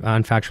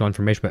unfactual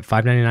information, but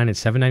 $599 and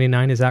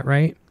 $799, is that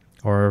right?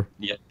 Or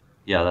yeah,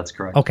 that's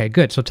correct. Okay,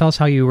 good. So tell us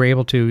how you were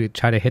able to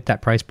try to hit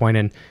that price point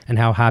and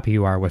how happy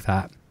you are with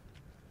that.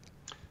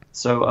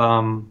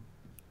 So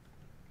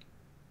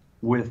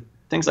with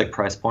things like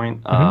price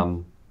point,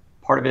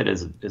 part of it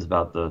is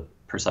about the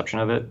perception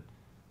of it.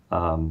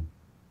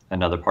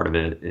 Another part of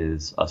it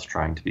is us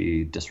trying to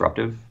be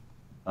disruptive,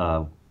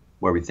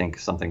 where we think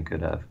something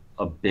could have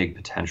a big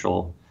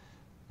potential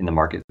in the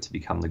market to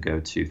become the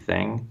go-to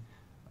thing,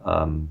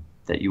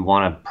 that you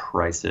want to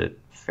price it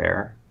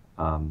fair.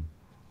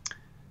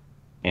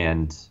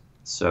 And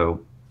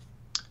so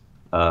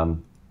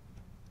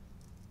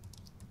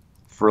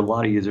for a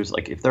lot of users,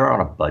 like if they're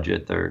on a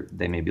budget,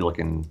 they may be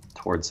looking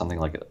towards something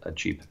like a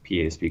cheap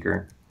PA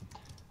speaker.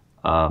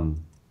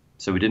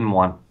 So we didn't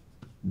want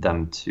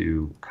them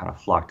to kind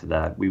of flock to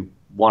that. We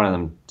wanted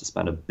them to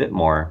spend a bit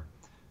more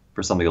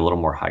for something a little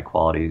more high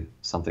quality,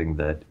 something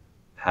that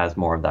has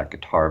more of that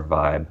guitar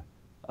vibe,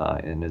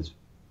 and is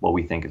what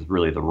we think is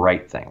really the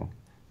right thing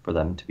for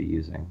them to be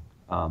using.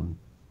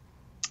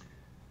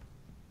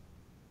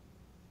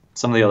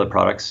 Some of the other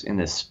products in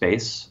this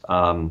space,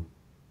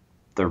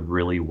 they're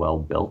really well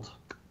built,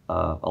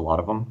 a lot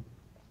of them.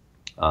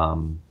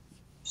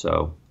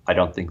 So I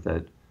don't think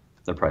that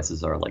the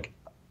prices are like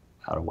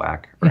out of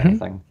whack or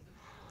anything.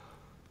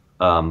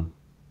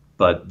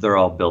 But they're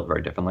all built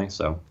very differently.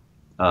 So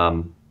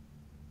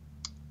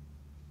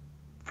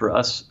for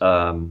us,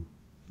 the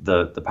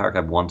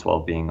PowerCab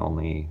 112 being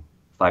only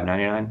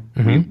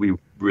 $599, we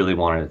really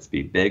wanted it to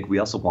be big. We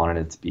also wanted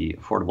it to be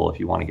affordable if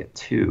you want to get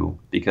two,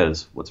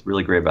 because what's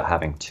really great about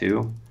having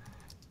two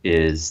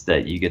is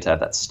that you get to have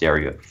that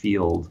stereo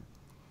field,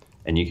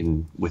 and you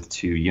can, with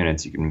 2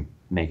 units, you can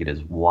make it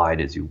as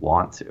wide as you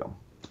want to.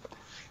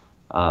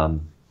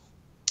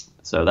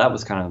 So that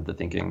was kind of the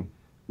thinking.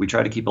 We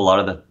try to keep a lot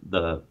of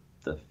the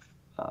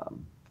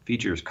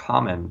features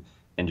common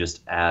and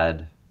just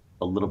add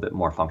a little bit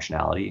more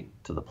functionality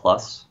to the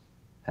Plus,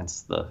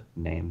 hence the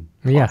name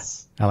Plus.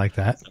 Yes, I like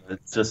that.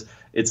 So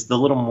it's the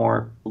little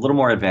more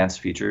advanced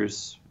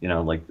features,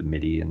 like the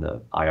MIDI and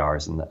the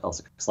IRs and the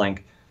L6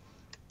 link,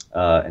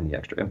 and the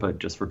extra input,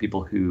 just for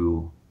people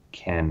who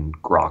can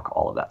grok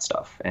all of that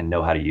stuff and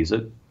know how to use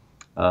it.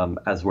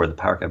 As where the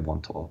PowerCab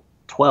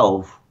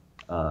 112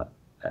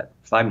 at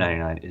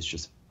 $599 is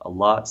just a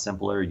lot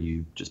simpler.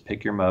 You just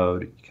pick your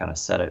mode, you kind of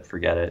set it,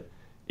 forget it.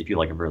 If you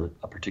like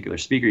a particular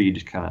speaker, you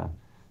just kind of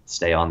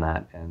stay on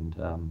that.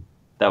 And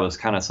that was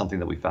kind of something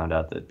that we found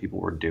out that people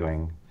were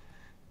doing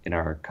in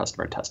our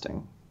customer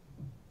testing.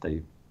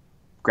 They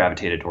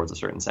gravitated towards a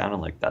certain sound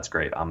and like, that's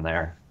great, I'm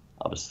there.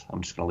 I'm just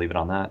going to leave it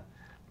on that.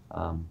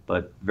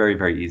 But very,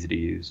 very easy to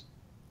use.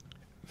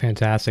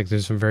 Fantastic.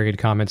 There's some very good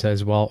comments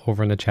as well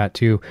over in the chat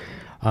too.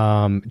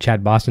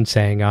 Chad Boston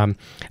saying,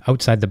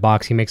 outside the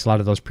box, he makes a lot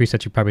of those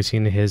presets. You've probably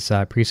seen his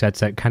presets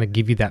that kind of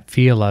give you that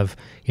feel of,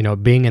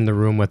 being in the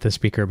room with the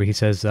speaker. But he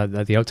says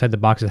that the outside the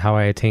box is how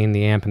I attain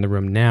the amp in the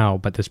room now,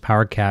 but this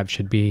PowerCab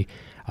should be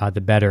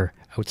the better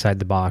outside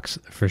the box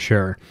for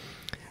sure.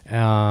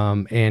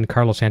 And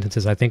Carlos Santon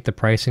says, I think the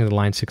pricing of the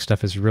Line 6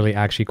 stuff is really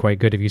actually quite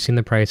good. Have you seen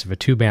the price of a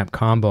tube amp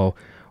combo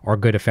or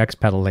good effects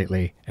pedal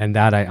lately? And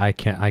that I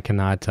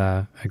cannot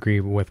agree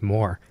with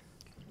more.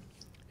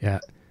 Yeah.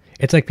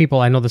 It's like people,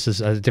 I know this is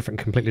a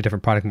completely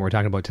different product than what we're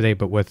talking about today,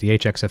 but with the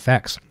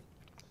HXFX,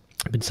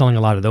 I've been selling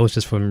a lot of those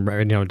just from,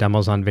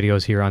 demos on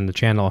videos here on the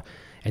channel.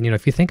 And,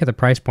 if you think of the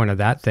price point of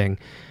that thing,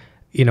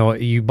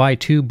 you buy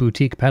two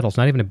boutique pedals,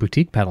 not even a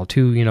boutique pedal,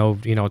 two,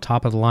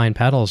 top of the line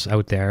pedals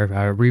out there,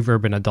 a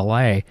reverb and a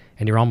delay,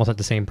 and you're almost at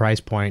the same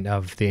price point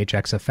of the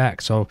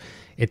HXFX. So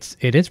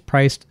it is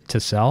priced to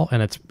sell,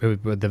 and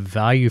the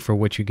value for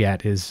what you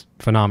get is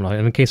phenomenal.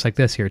 In a case like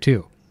this here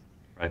too.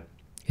 Right.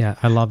 Yeah,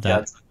 I love that.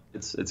 Yeah,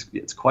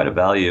 it's quite a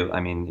value. I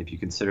mean, if you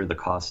consider the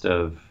cost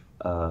of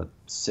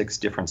 6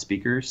 different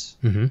speakers,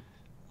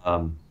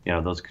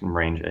 those can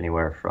range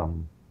anywhere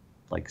from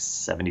like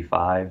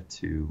 $75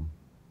 to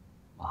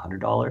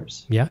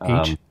 $100. Yeah,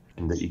 each.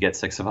 And that you get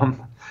 6 of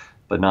them.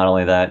 But not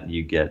only that,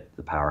 you get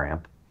the power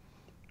amp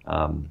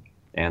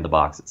and the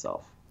box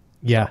itself.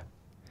 Yeah.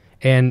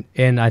 And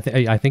I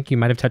think you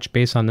might have touched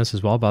base on this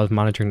as well, but I was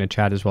monitoring the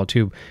chat as well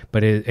too.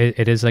 But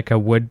it is like a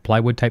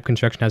plywood type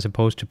construction as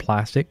opposed to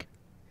plastic.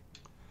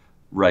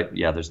 Right.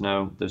 Yeah. There's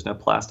no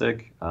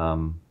plastic,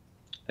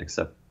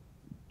 except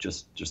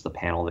just the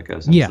panel that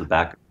goes into the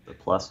back of the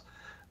Plus.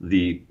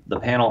 The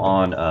panel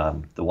on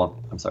the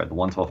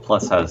 112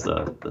 Plus has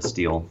the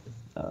steel,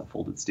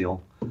 folded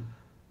steel.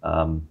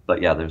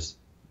 But yeah, there's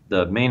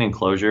the main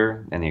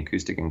enclosure and the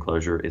acoustic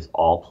enclosure is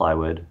all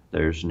plywood.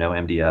 There's no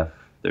MDF.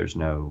 There's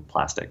no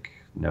plastic,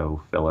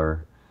 no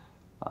filler.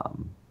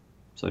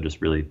 So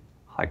just really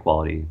high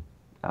quality,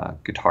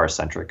 guitar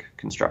centric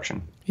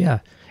construction. Yeah.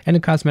 And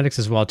in cosmetics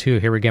as well too.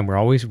 Here again, we're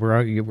always.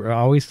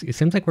 It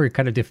seems like we're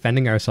kind of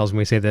defending ourselves when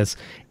we say this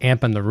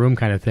amp in the room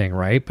kind of thing,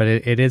 right? But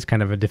it is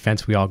kind of a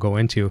defense we all go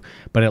into.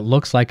 But it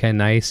looks like a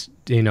nice,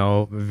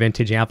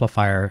 vintage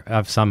amplifier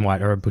of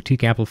somewhat, or a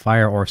boutique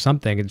amplifier or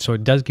something. And so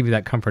it does give you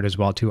that comfort as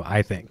well too,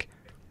 I think.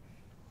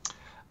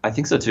 I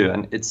think so too,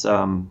 and it's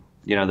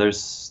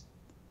there's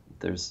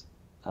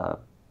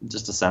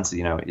just a sense of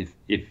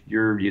if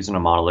you're using a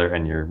modeler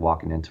and you're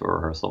walking into a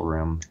rehearsal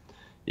room,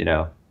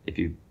 if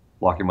you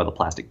walk in with a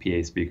plastic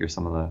PA speaker,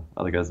 some of the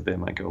other guys at the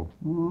band might go,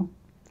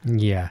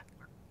 yeah,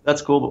 that's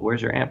cool, but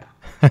where's your amp?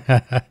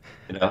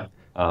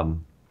 And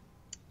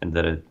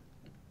that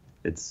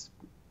it's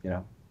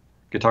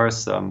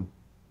guitarists,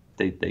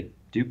 they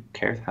do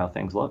care how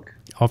things look.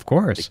 Of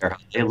course, they care how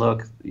they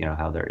look,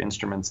 how their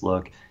instruments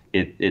look.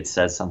 It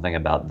says something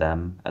about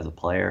them as a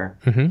player.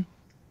 Mm-hmm.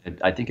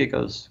 I think it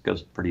goes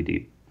pretty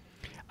deep.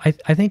 I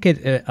think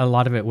a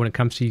lot of it when it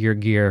comes to your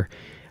gear.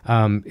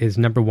 Is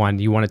number one,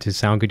 you want it to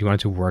sound good, you want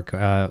it to work,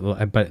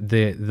 but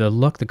the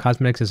look, the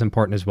cosmetics is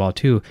important as well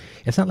too.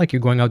 It's not like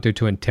you're going out there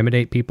to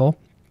intimidate people,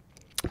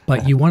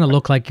 but you want to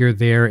look like you're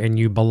there and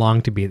you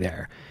belong to be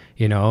there,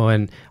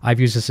 and I've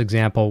used this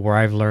example where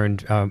I've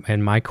learned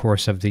in my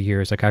course of the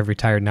years, like I've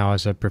retired now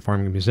as a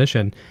performing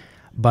musician,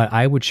 but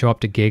I would show up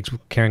to gigs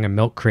carrying a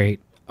milk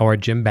crate or a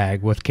gym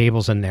bag with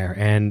cables in there.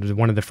 And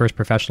one of the first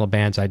professional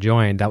bands I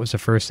joined, that was the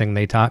first thing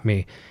they taught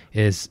me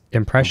is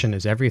impression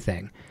is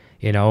everything.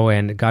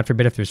 And God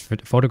forbid if there's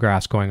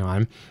photographs going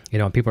on,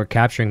 people are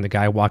capturing the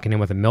guy walking in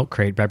with a milk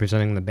crate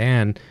representing the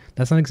band.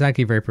 That's not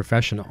exactly very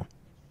professional.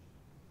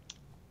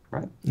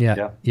 Right.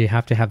 Yeah. You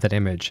have to have that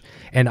image.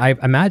 And I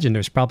imagine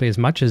there's probably as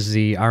much as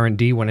the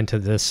R&D went into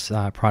this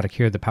product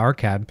here, the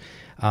PowerCab,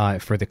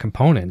 for the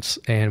components.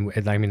 And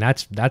I mean,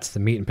 that's the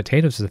meat and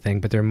potatoes of the thing,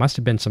 but there must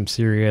have been some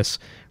serious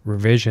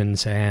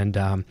revisions and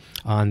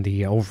on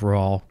the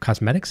overall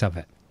cosmetics of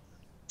it.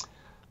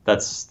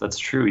 That's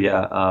true.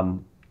 Yeah.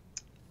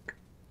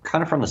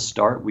 Kind of from the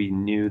start, we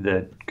knew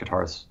that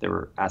guitarists, they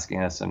were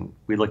asking us, and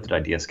we looked at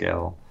Idea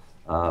Scale,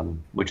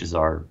 which is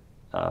our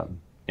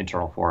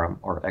internal forum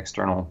or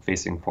external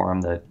facing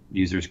forum that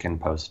users can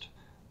post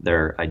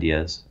their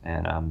ideas.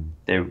 And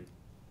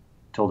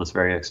told us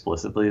very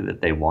explicitly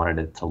that they wanted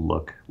it to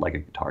look like a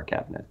guitar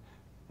cabinet.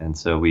 And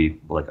so we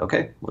were like,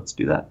 okay, let's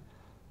do that.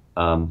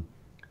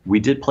 We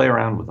did play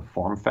around with the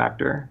form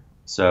factor.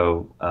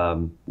 So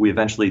we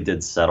eventually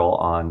did settle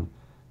on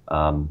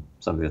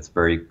something that's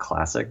very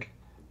classic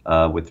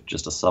with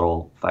just a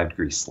subtle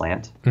 5-degree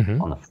slant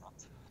on the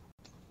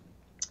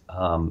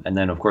front. And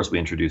then, of course, we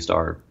introduced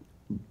our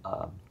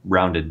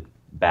rounded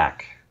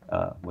back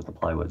with the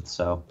plywood.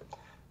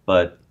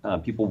 But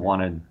people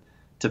wanted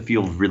to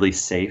feel really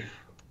safe,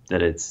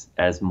 that it's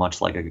as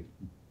much like a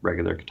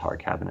regular guitar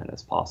cabinet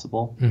as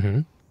possible.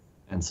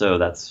 And so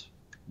that's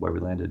where we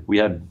landed. We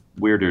had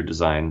weirder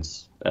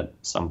designs at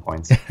some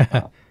points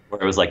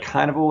where it was like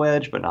kind of a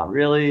wedge, but not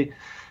really.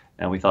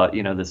 And we thought,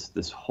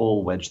 this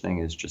whole wedge thing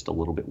is just a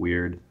little bit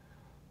weird,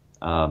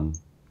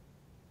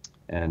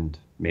 and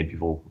made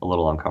people a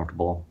little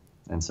uncomfortable.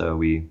 And so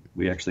we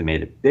actually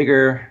made it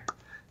bigger,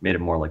 made it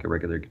more like a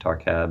regular guitar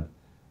cab.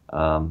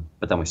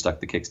 But then we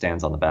stuck the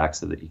kickstands on the back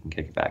so that you can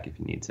kick it back if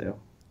you need to.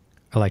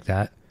 I like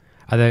that.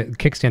 Are the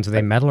kickstands, are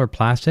they metal or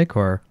plastic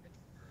or?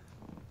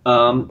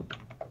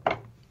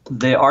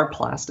 They are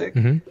plastic,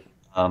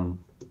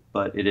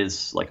 but it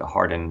is like a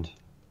hardened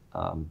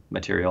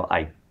material.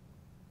 I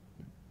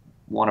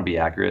want to be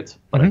accurate,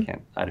 but I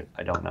can't.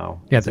 I don't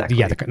know. Yeah,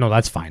 exactly. No,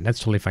 that's fine. That's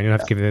totally fine. You don't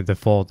have to give it the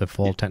full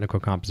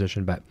technical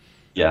composition, but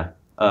yeah.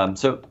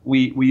 So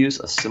we use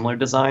a similar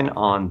design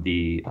on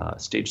the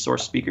Stage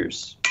Source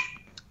speakers,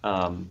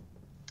 and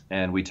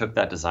we took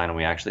that design and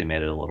we actually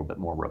made it a little bit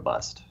more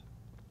robust.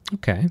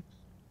 Okay.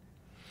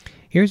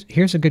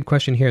 Here's a good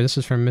question here. This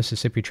is from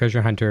Mississippi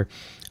Treasure Hunter,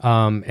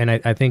 and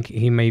I think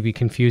he may be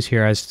confused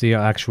here as to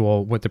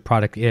what the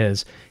product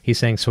is. He's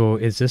saying, so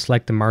is this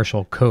like the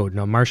Marshall Code?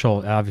 Now,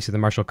 obviously the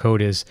Marshall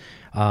Code is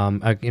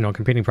a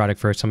competing product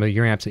for some of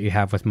your amps that you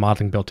have with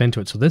modeling built into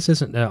it. So this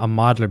isn't a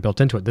modeler built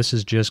into it. This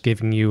is just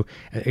giving you,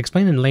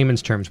 explain in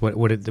layman's terms what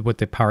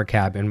the power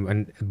cab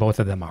and both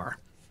of them are.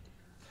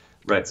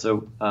 Right.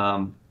 So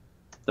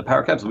the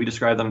power cabs, we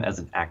describe them as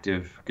an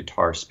active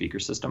guitar speaker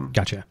system.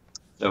 Gotcha.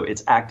 So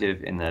it's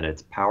active in that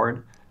it's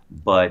powered,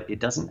 but it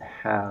doesn't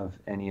have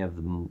any of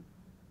the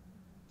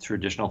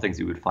traditional things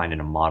you would find in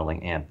a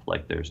modeling amp.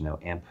 Like there's no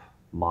amp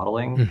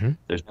modeling,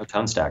 there's no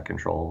tone stack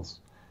controls.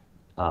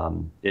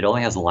 It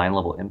only has line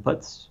level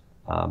inputs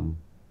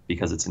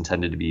because it's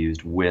intended to be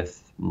used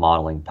with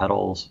modeling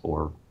pedals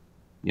or,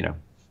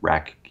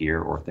 rack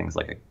gear or things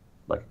like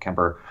a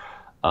Kemper,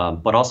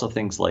 but also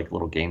things like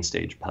little gain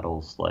stage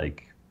pedals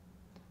like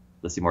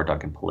the Seymour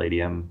Duncan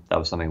Palladium. That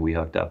was something we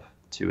hooked up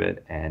to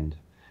it, and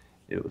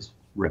it was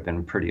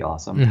ripping pretty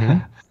awesome.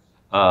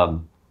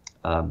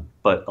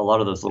 But a lot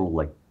of those little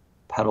like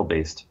pedal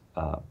based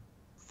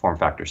form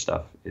factor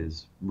stuff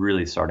is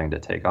really starting to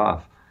take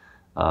off.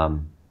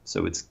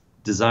 So it's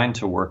designed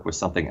to work with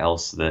something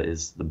else that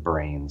is the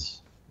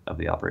brains of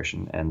the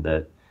operation, and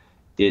that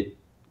it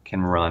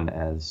can run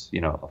as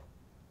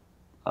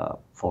a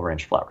full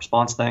range flat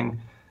response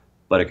thing,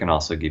 but it can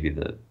also give you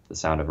the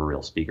sound of a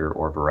real speaker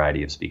or a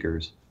variety of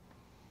speakers.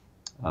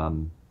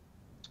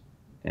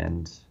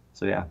 And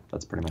so, yeah,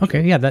 that's pretty much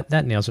okay. it. Yeah,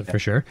 that nails it for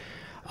sure.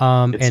 It's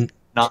and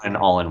not an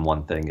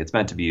all-in-one thing. It's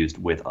meant to be used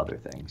with other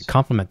things.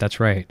 Complement, that's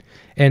right.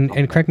 And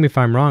correct me if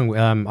I'm wrong.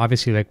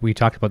 Obviously, like we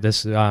talked about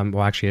this.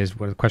 Actually, is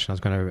what the question I was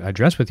going to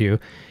address with you.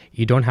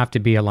 You don't have to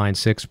be a Line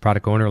 6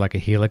 product owner like a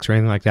Helix or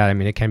anything like that. I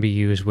mean, it can be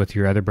used with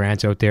your other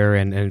brands out there,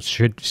 and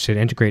should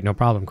integrate no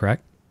problem.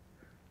 Correct?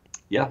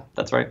 Yeah,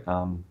 that's right.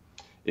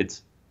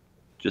 It's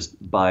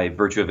just by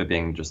virtue of it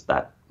being just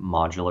that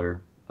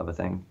modular of a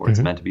thing, where it's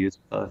meant to be used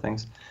with other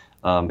things.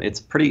 It's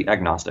pretty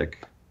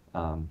agnostic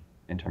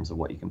in terms of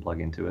what you can plug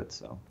into it.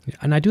 So,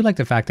 and I do like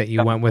the fact that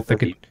you went with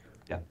the.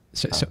 Yeah.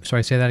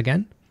 Sorry, say that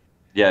again.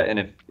 Yeah,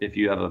 and if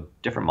you have a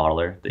different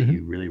modeler that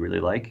you really really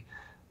like,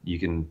 you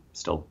can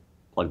still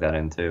plug that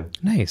in too.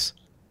 Nice.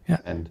 Yeah.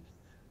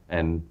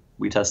 And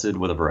we tested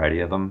with a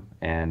variety of them,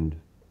 and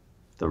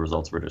the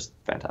results were just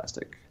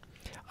fantastic.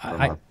 From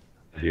our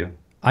view.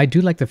 I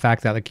do like the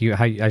fact that, like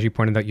as you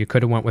pointed out, you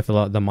could have went with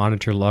the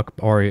monitor look,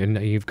 or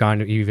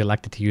you've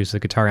elected to use the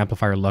guitar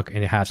amplifier look,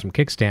 and it has some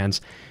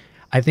kickstands.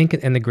 I think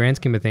in the grand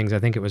scheme of things, I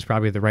think it was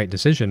probably the right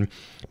decision,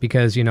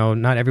 because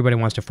not everybody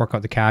wants to fork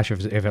out the cash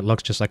if it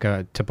looks just like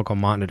a typical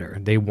monitor.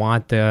 They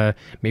want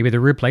maybe they're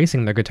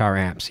replacing their guitar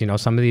amps.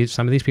 Some of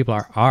these people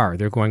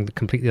they're going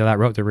completely that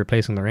route. They're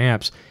replacing their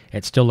amps.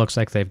 It still looks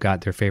like they've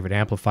got their favorite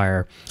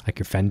amplifier, like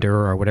your Fender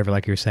or whatever,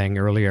 like you were saying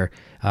earlier.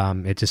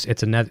 That's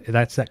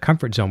that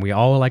comfort zone. We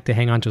all like to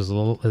hang on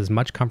to as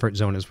much comfort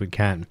zone as we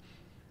can.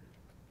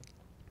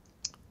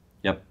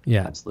 Yep.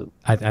 Yeah. Absolutely.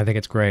 I think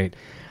it's great.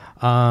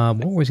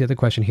 What was the other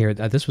question here?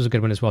 This was a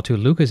good one as well too.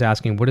 Luke is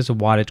asking, what is a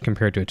wattage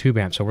compared to a tube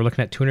amp? So we're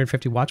looking at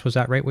 250 watts. Was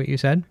that right, what you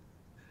said?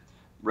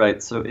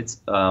 Right. So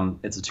it's a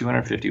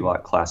 250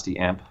 watt Class D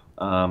amp.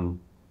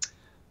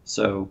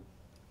 So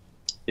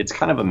it's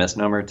kind of a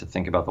misnomer to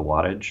think about the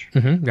wattage.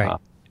 Right.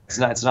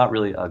 It's not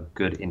really a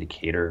good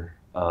indicator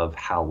of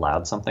how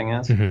loud something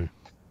is.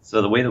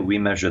 So the way that we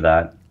measure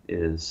that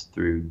is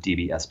through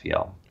dB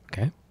SPL.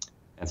 Okay.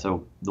 And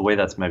so the way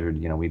that's measured,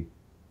 we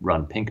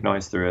run pink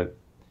noise through it,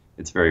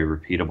 It's very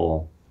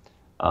repeatable,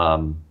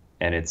 and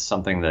it's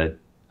something that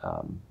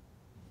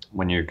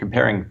when you're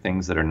comparing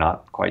things that are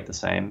not quite the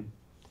same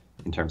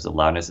in terms of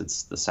loudness,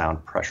 it's the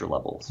sound pressure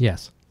levels.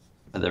 Yes.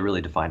 That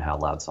really define how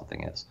loud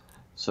something is.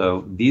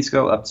 So these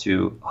go up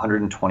to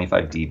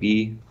 125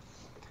 dB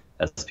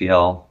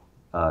SPL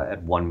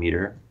at 1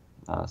 meter.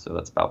 So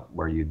that's about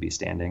where you'd be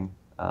standing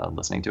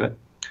listening to it.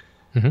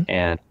 Mm-hmm.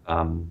 And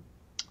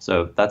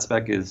so that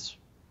spec is,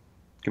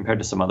 compared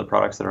to some other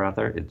products that are out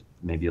there, it's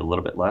maybe a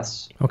little bit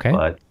less. Okay.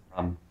 But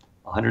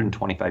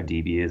 125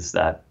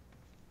 dB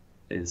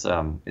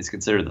is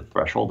considered the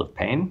threshold of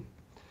pain.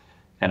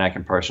 And I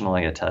can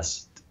personally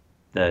attest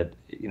that,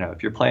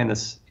 if you're playing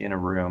this in a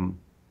room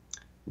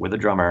with a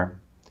drummer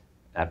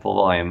at full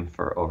volume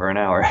for over an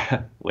hour,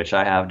 which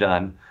I have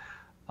done,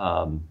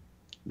 you're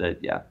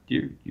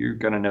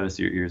going to notice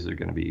your ears are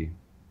going to be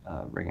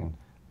ringing.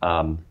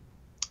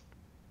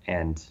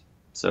 And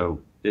so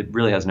it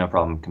really has no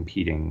problem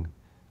competing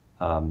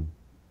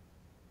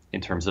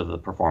in terms of the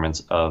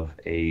performance of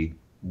a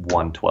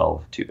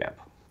 112 tube amp.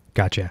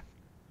 Gotcha.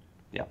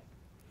 Yeah.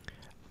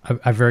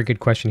 A very good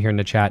question here in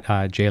the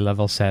chat. J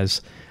Level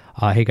says,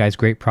 hey guys,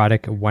 great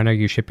product. When are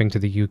you shipping to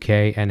the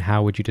UK, and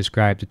how would you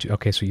describe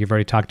okay, so you've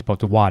already talked about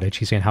the wattage.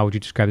 He's saying, how would you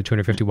describe the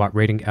 250 watt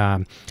rating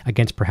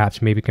against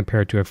perhaps maybe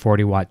compared to a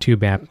 40 watt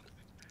tube amp?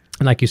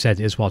 And like you said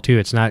as well too,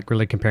 it's not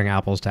really comparing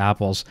apples to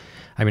apples.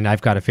 I mean,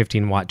 I've got a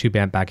 15 watt tube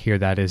amp back here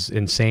that is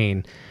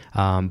insane,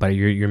 but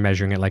you're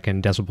measuring it like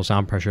in decibel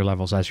sound pressure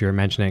levels, as you were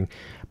mentioning.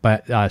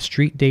 But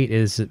street date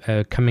is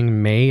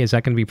coming May. Is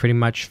that going to be pretty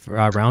much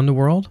around the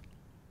world?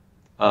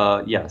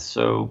 Yeah.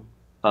 So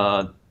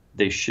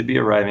they should be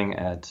arriving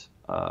at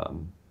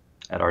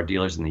our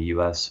dealers in the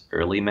U.S.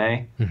 early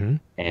May, mm-hmm.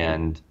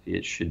 and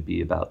it should be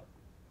about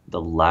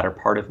the latter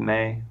part of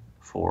May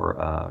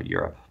for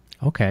Europe.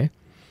 Okay.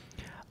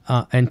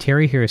 And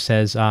Terry here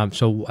says,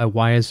 so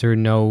why is there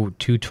no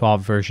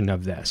 212 version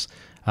of this?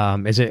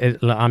 Is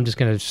it I'm just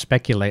going to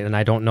speculate, and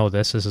I don't know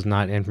this. This is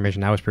not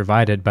information I was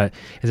provided, but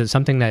is it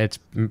something that it's,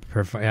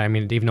 I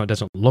mean, even though it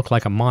doesn't look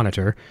like a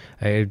monitor,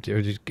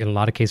 in a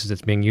lot of cases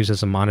it's being used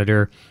as a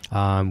monitor,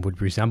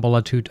 would resemble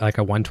like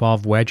a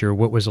 112 wedge, or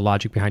what was the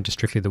logic behind just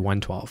strictly the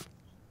 112?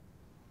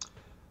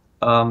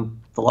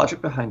 The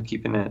logic behind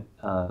keeping it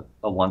a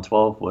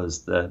 112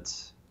 was that,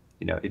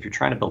 if you're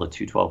trying to build a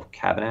 212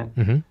 cabinet,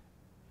 mm-hmm.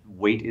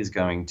 weight is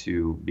going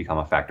to become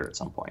a factor at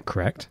some point.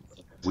 Correct.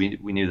 We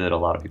knew that a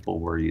lot of people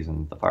were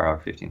using the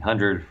FireHawk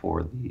 1500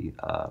 for the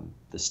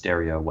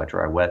stereo wet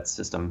dry wet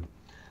system,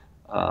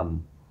 but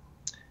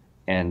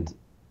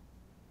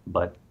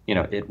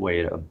it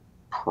weighed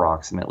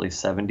approximately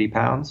 70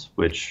 pounds,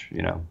 which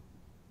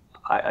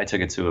I took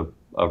it to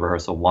a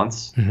rehearsal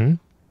once, mm-hmm.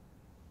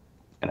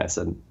 and I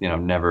said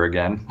never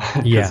again,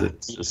 because yeah.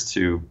 it's just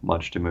too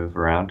much to move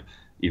around,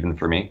 even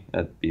for me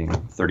at being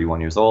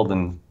 31 years old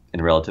and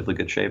in relatively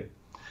good shape.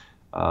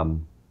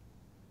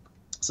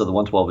 So the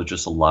 112 is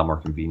just a lot more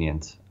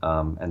convenient,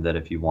 and that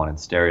if you wanted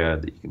stereo,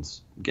 that you can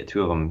get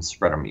two of them,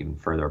 spread them even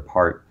further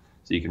apart,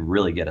 so you can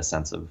really get a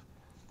sense of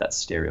that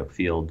stereo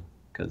field,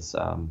 because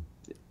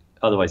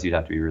otherwise you'd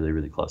have to be really,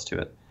 really close to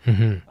it.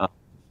 Mm-hmm.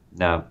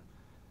 Now,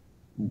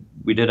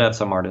 we did have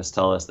some artists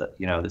tell us that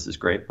this is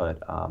great, but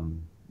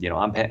I'm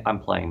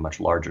playing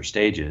much larger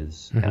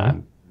stages, mm-hmm. and I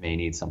may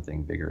need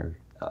something bigger,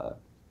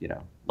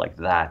 like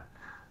that.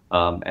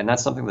 And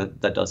that's something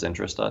that does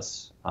interest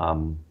us,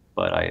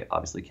 but I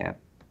obviously can't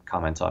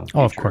comment on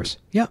of course,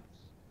 yeah,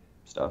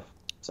 stuff.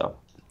 So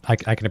I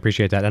can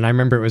appreciate that. And I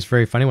remember it was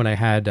very funny when I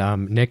had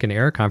Nick and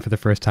Eric on for the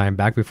first time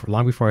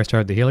long before I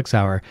started the Helix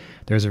Hour.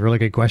 There's a really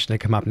good question that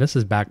came up, and this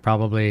is back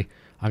probably,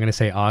 I'm going to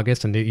say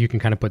August, and you can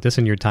kind of put this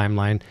in your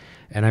timeline.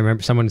 And I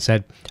remember someone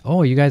said,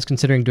 "Oh, you guys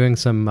considering doing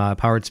some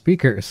powered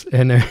speakers?"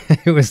 And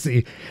it was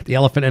the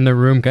elephant in the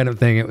room kind of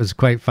thing. It was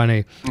quite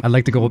funny. I'd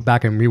like to go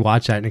back and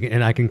rewatch that,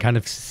 and I can kind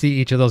of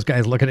see each of those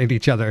guys looking at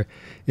each other,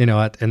 in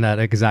that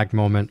exact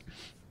moment.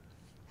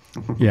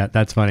 Yeah,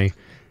 that's funny.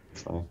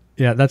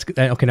 Yeah, that's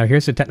okay. Now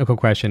here's a technical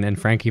question, and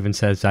Frank even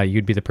says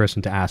you'd be the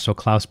person to ask. So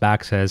Klaus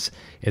Back says,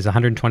 "Is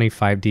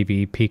 125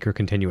 dB peak or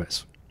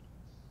continuous?"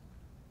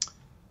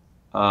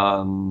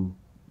 That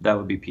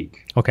would be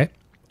peak. Okay,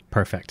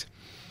 perfect.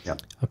 Yeah.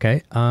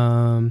 Okay.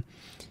 And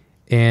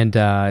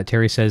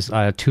Terry says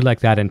two like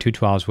that and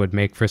 212s would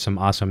make for some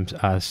awesome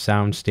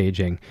sound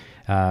staging,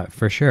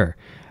 for sure.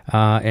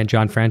 And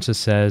John Francis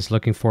says,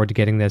 looking forward to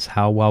getting this.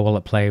 How well will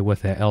it play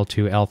with the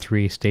L2,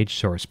 L3 stage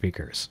source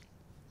speakers?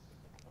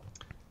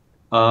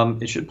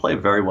 It should play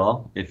very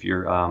well if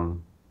you're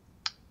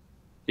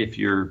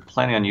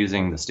planning on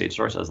using the stage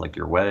source as like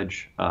your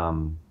wedge,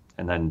 and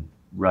then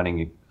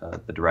running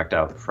the direct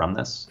out from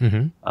this,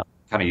 mm-hmm.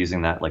 Kind of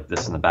using that like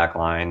this in the back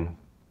line,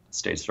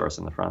 stage source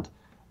in the front.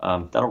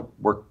 That'll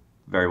work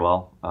very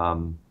well.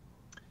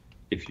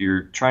 If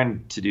you're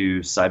trying to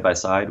do side by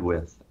side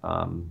with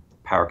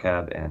power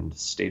cab and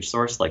stage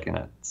source, like in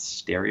a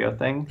stereo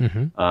thing,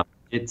 mm-hmm.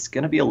 It's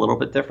going to be a little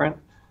bit different.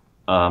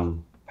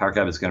 Power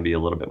cab is going to be a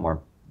little bit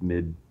more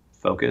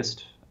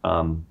mid-focused,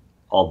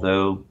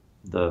 although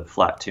the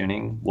flat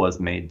tuning was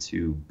made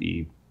to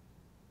be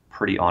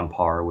pretty on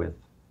par with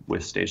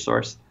Stage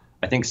Source.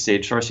 I think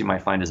Stage Source you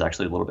might find is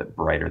actually a little bit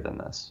brighter than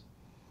this.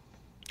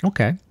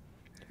 Okay,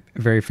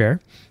 very fair.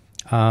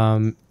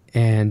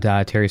 And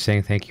Terry's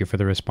saying thank you for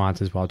the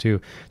response as well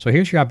too. So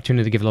here's your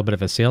opportunity to give a little bit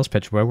of a sales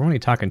pitch where we're only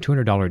talking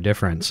 $200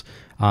 difference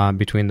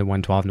between the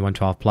 112 and the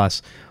 112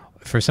 Plus.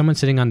 For someone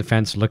sitting on the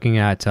fence looking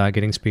at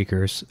getting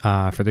speakers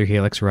for their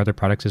Helix or other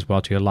products as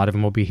well too, a lot of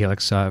them will be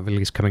Helix, at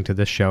least coming to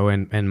this show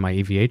and my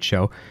EVH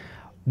show.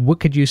 What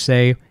could you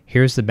say,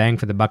 here's the bang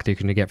for the buck that you're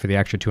going to get for the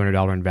extra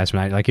 $200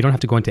 investment? Like, you don't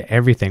have to go into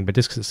everything, but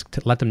just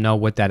to let them know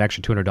what that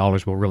extra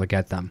 $200 will really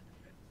get them.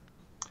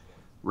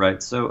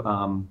 Right.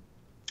 So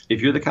if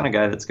you're the kind of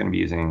guy that's going to be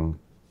using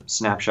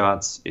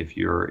snapshots, if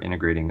you're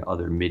integrating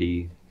other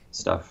MIDI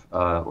stuff,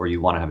 or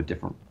you want to have a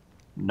different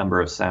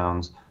number of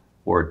sounds,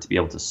 or to be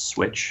able to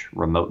switch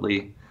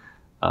remotely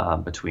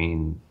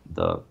between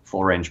the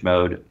full range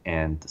mode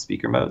and the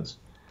speaker modes,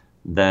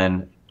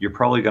 then you're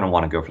probably going to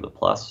want to go for the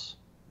Plus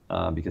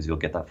because you'll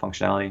get that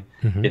functionality.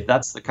 Mm-hmm. If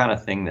that's the kind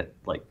of thing that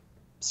like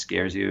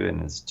scares you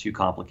and is too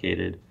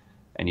complicated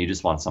and you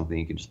just want something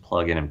you can just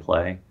plug in and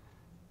play,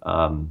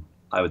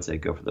 I would say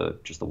go for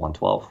just the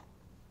 112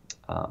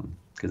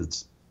 because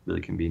it's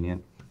really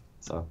convenient.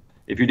 So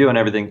if you're doing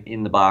everything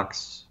in the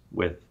box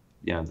with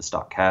the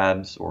stock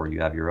cabs, or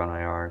you have your own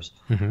IRs,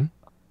 mm-hmm.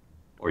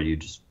 or you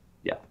just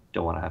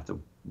don't want to have to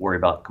worry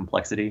about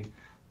complexity,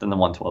 then the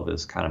 112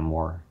 is kind of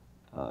more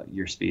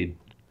your speed.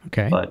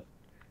 Okay. But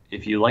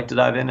if you like to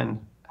dive in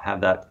and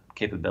have that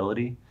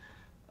capability,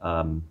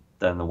 then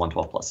the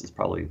 112 Plus is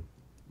probably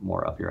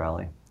more up your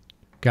alley.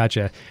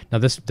 Gotcha. Now,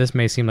 this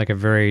may seem like a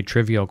very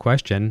trivial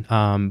question,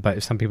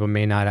 but some people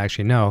may not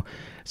actually know.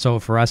 So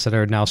for us that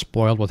are now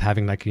spoiled with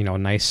having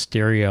nice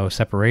stereo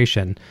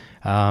separation,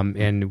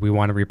 and we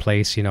want to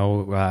replace, we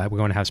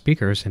want to have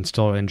speakers and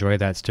still enjoy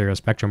that stereo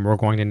spectrum, we're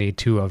going to need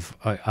two of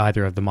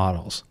either of the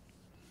models.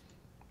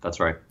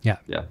 That's right. Yeah.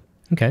 Yeah.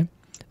 Okay.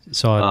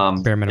 So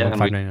bare minimum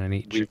 $599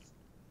 each.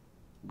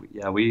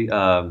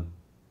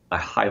 I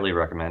highly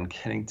recommend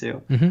getting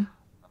two, mm-hmm.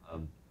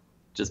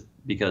 Just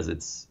because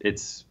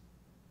it's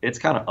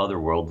kind of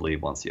otherworldly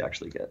once you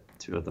actually get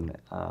two of them,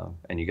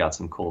 and you got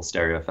some cool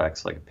stereo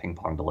effects like a ping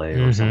pong delay,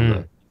 mm-hmm. or some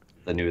of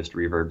the newest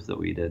reverbs that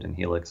we did in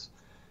Helix.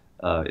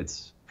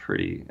 It's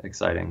pretty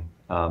exciting,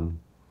 and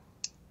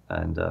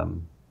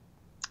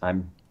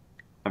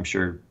I'm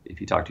sure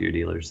if you talk to your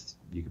dealers,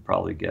 you could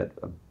probably get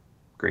a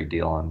great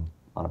deal on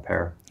a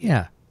pair.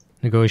 Yeah,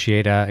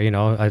 negotiate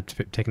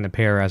taking the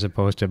pair as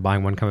opposed to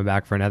buying one coming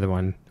back for another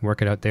one.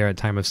 Work it out there at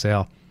time of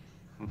sale.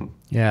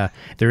 Yeah,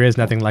 there is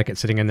nothing like it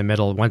sitting in the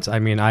middle.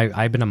 I've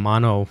been a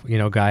mono,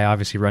 guy,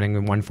 obviously running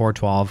in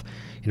 1.412.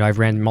 I've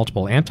ran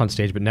multiple amps on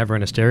stage, but never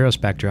in a stereo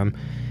spectrum.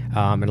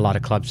 And a lot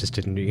of clubs just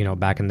didn't,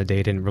 back in the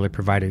day, didn't really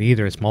provide it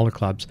either, smaller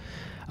clubs.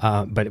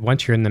 But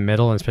once you're in the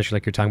middle, and especially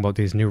like you're talking about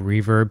these new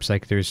reverbs,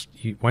 like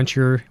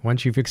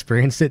once you've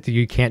experienced it,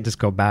 you can't just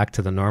go back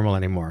to the normal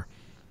anymore.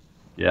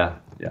 Yeah.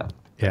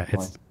 Yeah,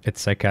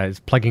 it's like it's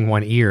plugging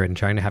one ear and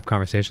trying to have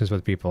conversations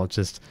with people. It's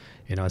just,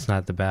 it's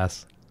not the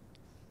best.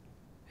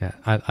 Yeah,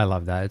 I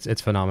love that.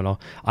 It's phenomenal.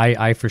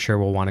 I for sure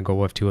will want to go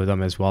with two of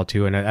them as well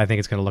too, and I think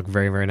it's going to look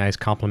very, very nice,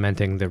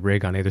 complementing the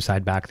rig on either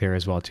side back there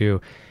as well too,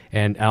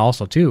 and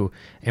also too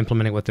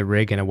implementing with the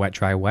rig in a wet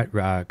dry wet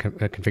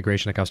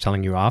configuration like I was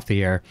telling you off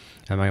the air.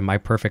 My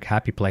perfect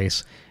happy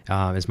place.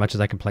 As much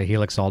as I can play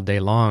Helix all day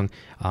long,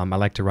 I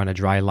like to run a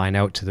dry line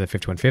out to the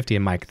 5150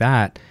 and mic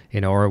that,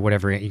 or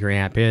whatever your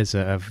amp is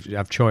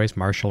of choice,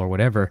 Marshall or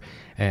whatever,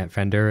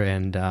 Fender,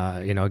 and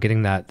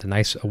getting the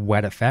nice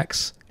wet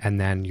effects. And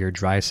then your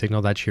dry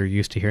signal that you're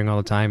used to hearing all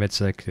the time, it's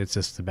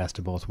just the best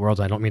of both worlds.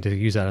 I don't mean to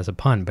use that as a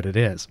pun, but it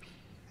is.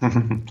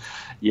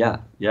 Yeah,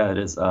 it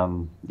is.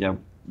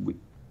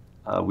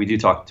 We do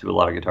talk to a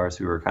lot of guitarists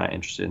who are kind of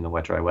interested in the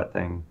wet, dry, wet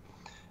thing,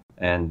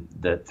 and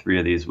that three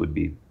of these would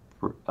be.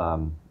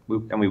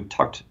 We've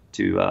talked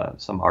to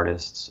some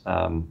artists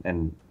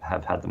and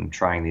have had them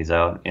trying these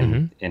out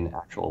in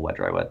actual wet,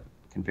 dry, wet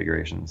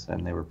configurations,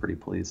 and they were pretty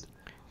pleased.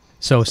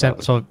 So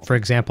for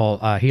example,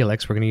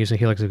 Helix, we're going to use a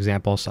Helix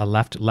example. So a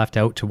left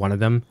out to one of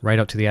them, right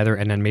out to the other,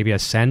 and then maybe a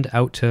send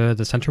out to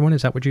the center one.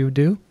 Is that what you would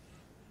do?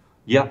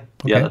 Yeah,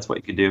 that's what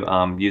you could do.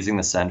 Using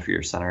the send for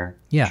your center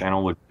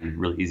channel would be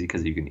really easy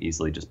because you can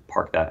easily just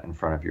park that in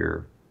front of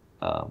your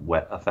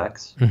wet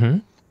effects. Mm-hmm.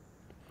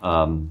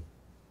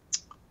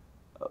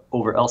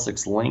 Over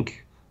L6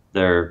 Link,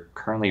 there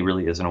currently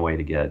really isn't a way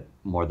to get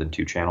more than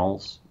two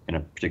channels in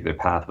a particular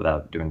path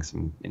without doing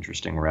some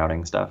interesting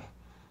routing stuff.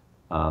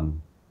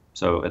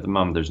 So at the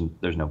moment,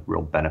 there's no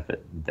real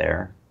benefit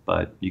there,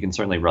 but you can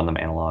certainly run them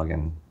analog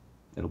and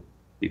it'll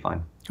be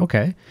fine.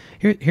 Okay.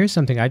 Here's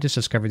something I just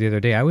discovered the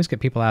other day. I always get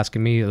people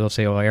asking me, they'll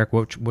say, "Oh, Eric,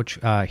 which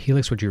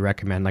Helix would you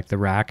recommend, like the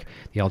rack,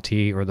 the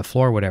LT, or the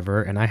floor,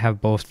 whatever?" And I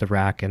have both the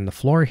rack and the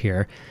floor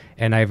here.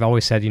 And I've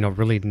always said,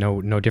 really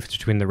no difference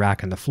between the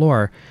rack and the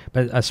floor.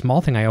 But a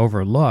small thing I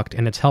overlooked,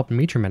 and it's helped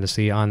me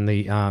tremendously on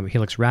the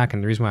Helix rack.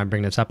 And the reason why I'm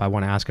bringing this up, I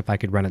want to ask if I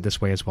could run it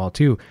this way as well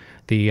too.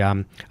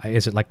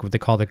 Is it like what they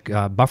call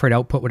the buffered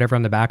output, whatever,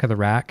 on the back of the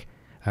rack?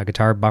 a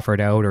guitar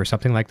buffered out or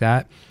something like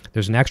that,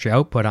 there's an extra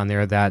output on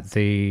there that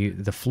the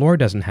floor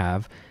doesn't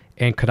have.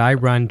 And could I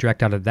run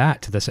direct out of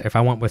that to this? If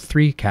I went with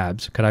 3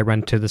 cabs, could I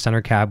run to the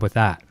center cab with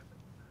that?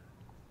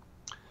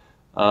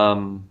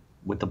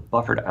 With the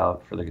buffered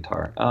out for the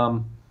guitar,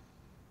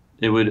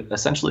 it would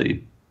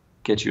essentially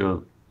get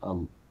you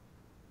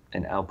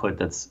an output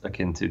that's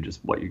akin to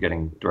just what you're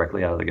getting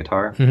directly out of the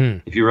guitar. Mm-hmm.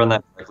 If you run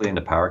that directly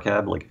into power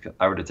cab, like if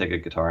I were to take a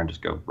guitar and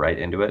just go right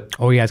into it.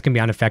 Oh yeah, it's gonna be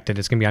unaffected.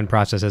 It's gonna be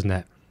unprocessed, isn't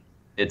it?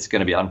 It's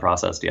gonna be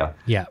unprocessed, yeah.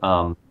 Yeah.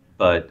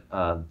 But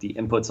the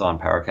inputs on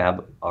power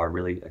cab are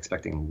really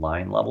expecting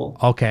line level.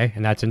 Okay,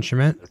 and that's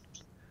instrument.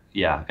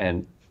 Yeah,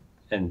 and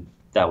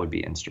that would be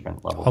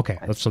instrument level. Okay,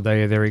 so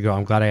there we go.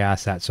 I'm glad I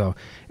asked that. So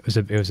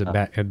it was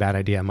a bad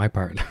idea on my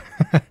part.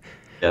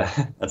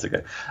 Yeah, that's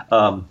okay.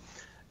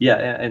 Yeah,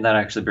 and that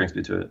actually brings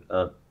me to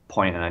a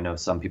point, and I know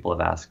some people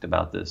have asked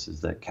about this,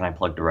 is that can I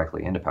plug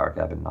directly into power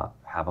cab and not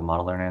have a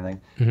modeler or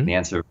anything? Mm-hmm. And the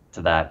answer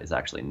to that is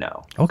actually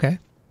no. Okay.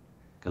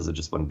 Because it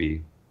just wouldn't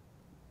be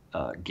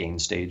gain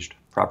staged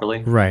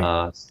properly.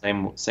 Right.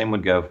 Same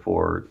would go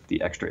for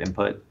the extra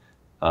input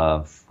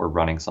for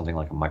running something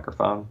like a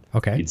microphone.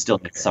 Okay. You'd still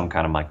need some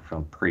kind of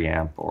microphone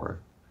preamp or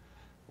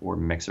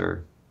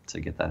mixer to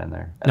get that in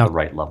there at Now, the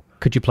right level.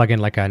 Could you plug in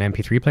like an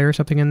MP3 player or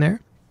something in there?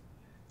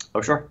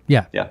 Oh, sure.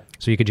 Yeah. Yeah.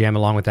 So you could jam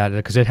along with that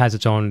because it has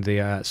its own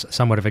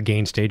somewhat of a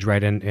gain stage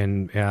right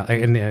in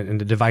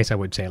the device, I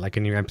would say, like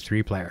in your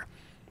MP3 player.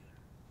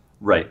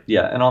 Right.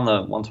 Yeah. And on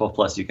the 112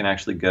 Plus, you can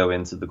actually go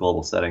into the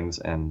global settings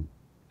and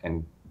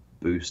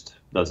boost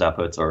those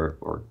outputs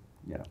or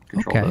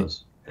control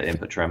those, the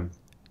input trim.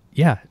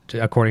 Yeah,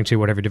 according to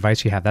whatever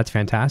device you have. That's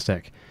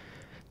fantastic.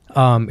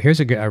 Here's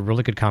a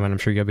really good comment. I'm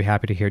sure you'll be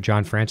happy to hear.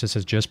 John Francis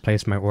has just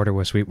placed my order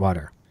with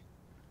Sweetwater.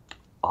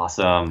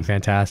 Awesome.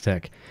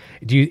 Fantastic.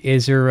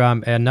 Is there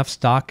enough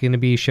stock going to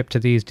be shipped to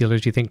these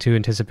dealers, do you think, to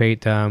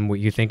anticipate what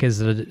you think is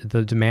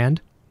the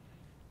demand?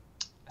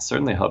 I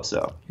certainly hope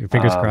so. Your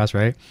fingers crossed,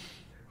 right?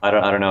 I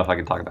don't know if I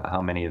can talk about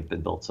how many have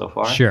been built so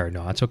far. Sure.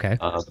 No, that's okay.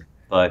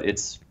 But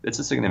it's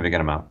a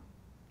significant amount.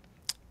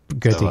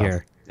 Good to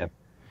hear. Yep.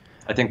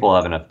 I think we'll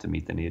have enough to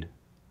meet the need.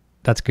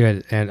 That's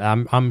good, and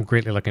I'm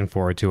greatly looking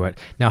forward to it.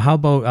 Now, how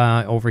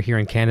about over here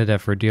in Canada,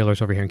 for dealers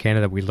over here in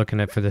Canada, we looking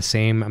at for the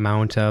same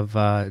amount of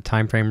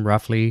time frame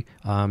roughly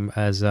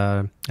as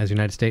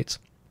United States?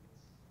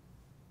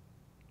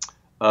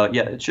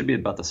 Yeah, it should be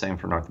about the same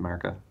for North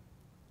America.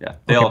 Yeah,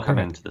 they all come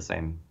into the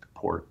same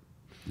port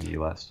in the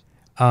U.S.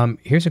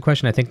 Here's a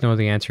question I think I know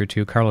the answer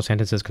to. Carlos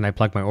Henton says, can I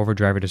plug my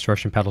overdrive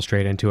distortion pedal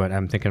straight into it?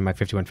 I'm thinking of my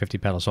 5150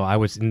 pedal. So I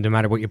would, no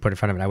matter what you put in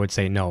front of it, I would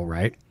say no,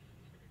 right?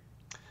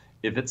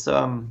 If it's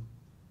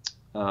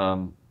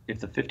if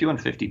the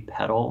 5150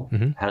 pedal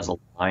has a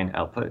line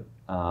output,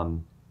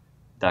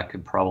 that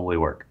could probably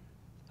work.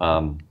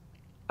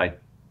 I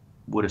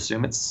would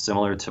assume it's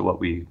similar to what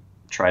we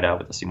tried out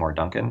with the Seymour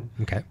Duncan.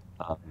 Okay.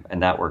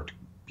 And that worked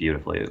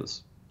beautifully. It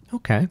was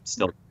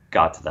still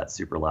got to that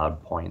super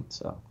loud point,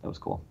 so that was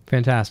cool.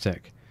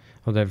 Fantastic.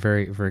 Well, that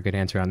very, very good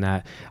answer on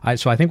that.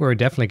 So I think we're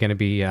definitely going to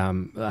be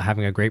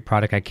having a great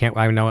product.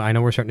 I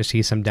know we're starting to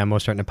see some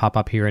demos starting to pop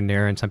up here and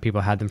there, and some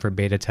people had them for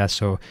beta tests.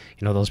 So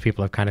those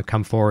people have kind of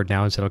come forward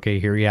now and said,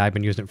 okay, I've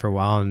been using it for a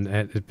while, and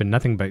it's been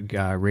nothing but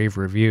rave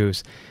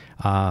reviews.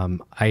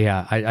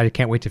 I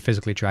can't wait to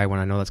physically try one.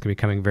 I know that's going to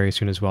be coming very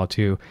soon as well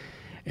too.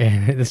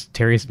 And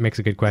Terry makes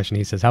a good question.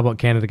 He says, "How about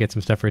Canada get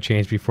some stuff for a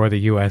change before the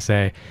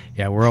USA?"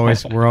 Yeah, we're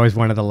always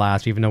one of the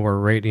last, even though we're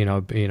right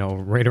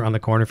around the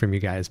corner from you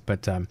guys.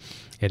 But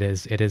it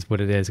is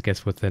what it is. I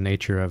guess with the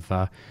nature of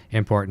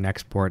import and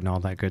export and all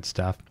that good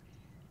stuff.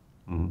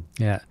 Mm-hmm.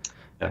 Yeah.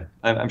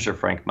 I'm sure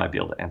Frank might be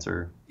able to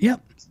answer.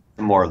 Yep.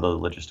 More of the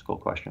logistical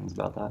questions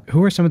about that.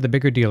 Who are some of the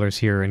bigger dealers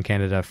here in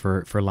Canada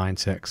for Line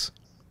 6?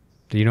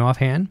 Do you know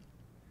offhand?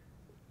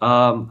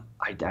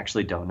 I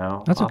actually don't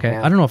know. That's okay.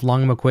 I don't know if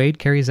Long and McQuaid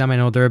carries them. I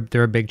know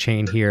they're a big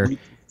chain here.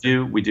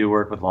 We do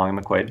work with Long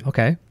and McQuaid.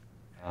 Okay.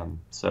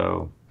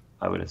 So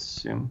I would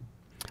assume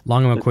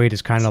Long and McQuaid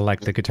is kind of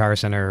like the Guitar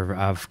Center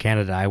of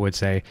Canada, I would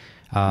say.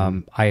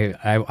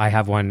 I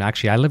have one.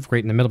 Actually, I live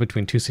right in the middle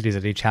between two cities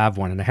that each have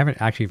one, and I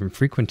haven't actually even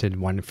frequented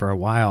one for a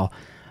while.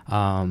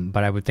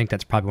 But I would think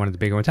that's probably one of the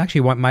bigger ones.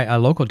 Actually, a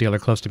local dealer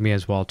close to me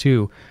as well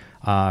too.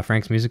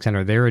 Frank's Music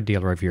Center, they're a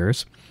dealer of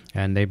yours,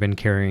 and they've been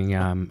carrying,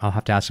 I'll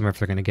have to ask them if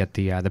they're going to get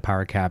the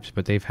power caps,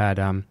 but they've had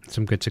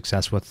some good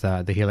success with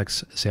the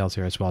Helix sales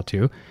here as well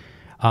too.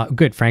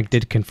 Good, Frank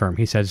did confirm.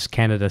 He says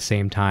Canada,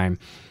 same time.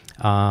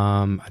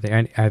 Are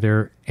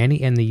there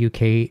any in the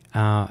UK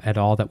at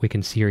all that we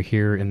can see or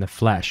hear in the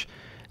flesh?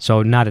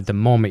 So not at the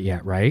moment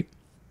yet, right?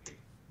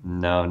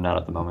 No, not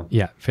at the moment.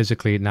 Yeah,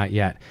 physically not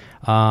yet.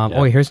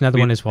 Oh, here's another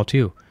one as well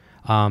too.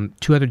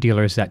 Two other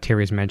dealers that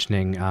Terry's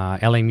mentioning,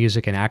 LA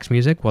Music and Axe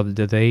Music. Well,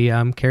 do they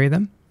carry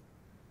them?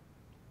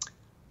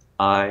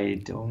 I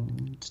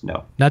don't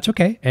know. That's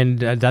okay, and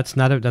that's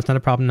not a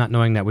problem. Not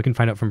knowing that, we can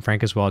find out from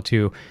Frank as well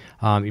too.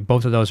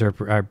 Both of those are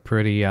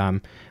pretty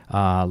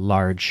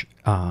large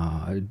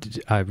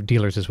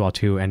dealers as well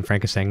too. And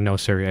Frank is saying no,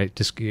 sir.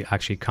 Just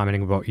actually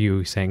commenting about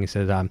you, saying he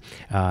says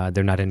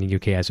they're not in the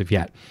UK as of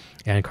yet.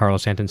 And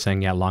Carlos Santon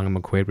saying Long and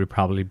McQuaid would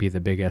probably be the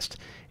biggest,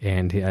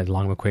 and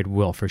Long and McQuaid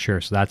will for sure.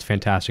 So that's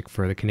fantastic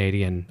for the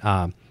Canadian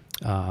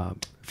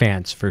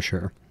fans for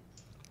sure.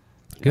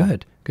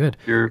 Good. Good.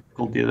 If your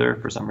local dealer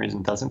for some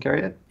reason doesn't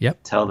carry it, yep,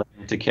 tell them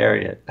to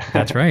carry it.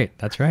 That's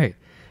right.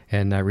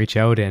 And reach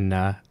out and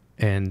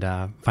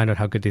find out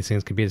how good these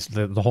things can be. It's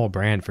the whole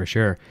brand for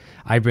sure.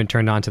 I've been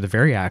turned on to the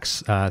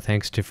Variax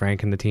thanks to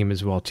Frank and the team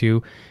as well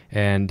too,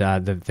 and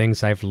the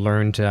things I've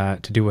learned to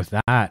do with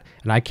that.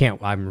 And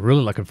I'm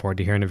really looking forward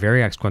to hearing the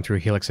Variax going through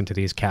Helix into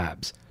these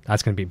cabs.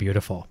 That's going to be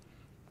beautiful.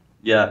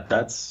 Yeah,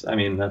 that's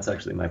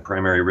actually my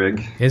primary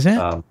rig. Is it?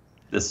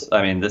 This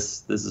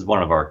is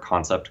one of our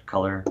concept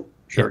color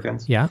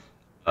shurikens. Yeah.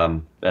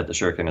 The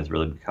shuriken has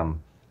really become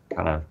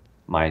kind of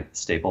my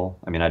staple.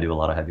 I mean, I do a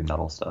lot of heavy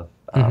metal stuff,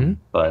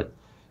 but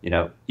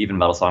even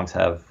metal songs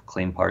have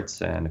clean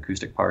parts and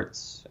acoustic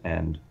parts,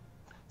 and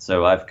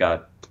so I've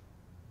got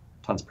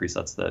tons of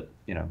presets that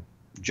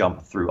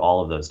jump through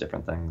all of those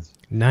different things.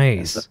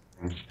 Nice. So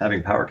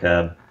having Power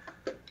Cab,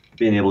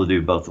 being able to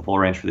do both the full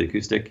range for the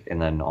acoustic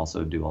and then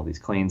also do all these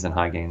cleans and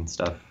high gain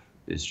stuff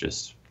is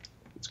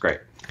it's great.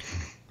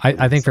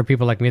 I think for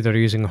people like me that are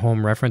using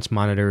home reference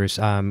monitors,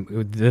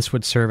 this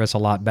would serve us a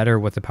lot better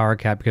with the Power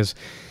Cab, because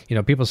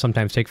people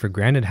sometimes take for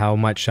granted how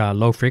much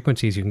low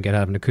frequencies you can get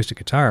out of an acoustic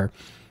guitar,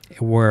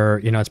 where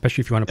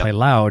especially if you want to play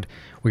loud,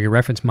 where your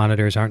reference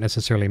monitors aren't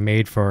necessarily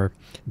made for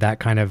that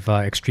kind of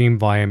extreme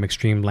volume,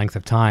 extreme length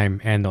of time,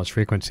 and those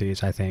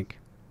frequencies. I think,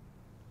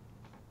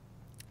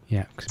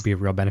 yeah, it could be a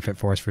real benefit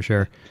for us for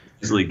sure.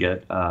 Easily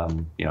get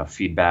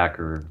feedback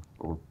or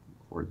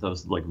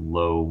those like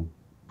low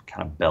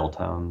kind of bell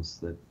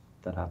tones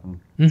that happen.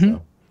 Mm-hmm.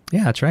 So.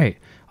 Yeah, that's right.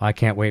 I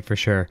can't wait for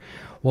sure.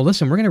 Well,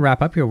 listen, we're going to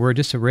wrap up here. We're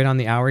just right on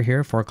the hour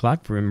here, 4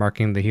 o'clock. We're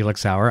marking the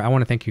Helix Hour. I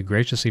want to thank you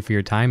graciously for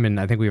your time, and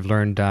I think we've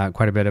learned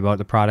quite a bit about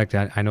the product.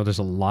 I know there's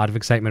a lot of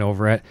excitement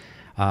over it.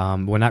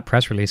 When that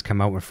press release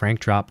came out, when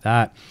Frank dropped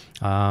that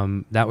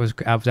was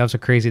a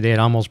crazy day. It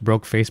almost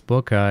broke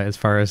Facebook as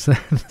far as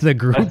the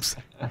groups.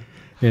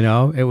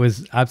 It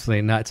was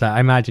absolutely nuts. I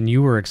imagine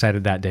you were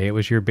excited that day. It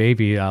was your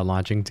baby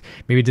launching.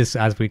 Maybe just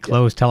as we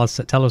close, tell us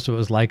what it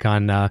was like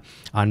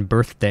on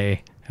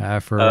birthday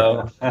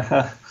for.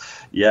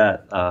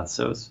 Yeah.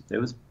 So it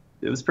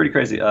was pretty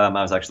crazy. I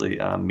was actually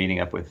meeting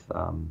up with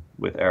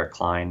Eric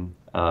Klein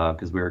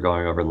because we were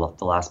going over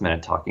the last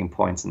minute talking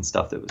points and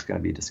stuff that was going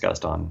to be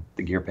discussed on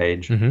the gear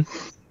page.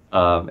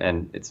 Mm-hmm.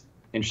 And it's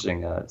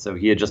interesting. So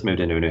he had just moved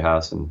into a new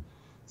house, and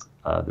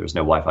there was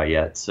no Wi-Fi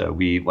yet, so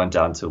we went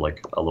down to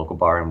like a local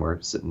bar, and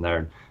we're sitting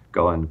there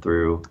going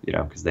through,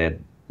 because they had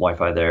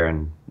Wi-Fi there,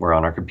 and we're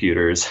on our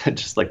computers,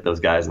 just like those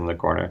guys in the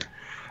corner,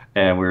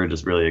 and we were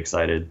just really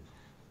excited.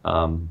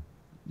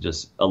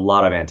 Just a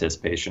lot of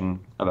anticipation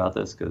about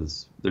this,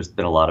 because there's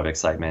been a lot of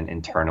excitement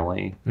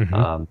internally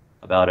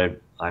about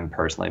it. I'm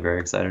personally very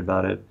excited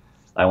about it.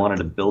 I wanted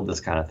to build this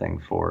kind of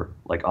thing for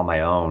like on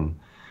my own,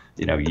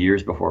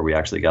 years before we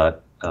actually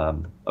got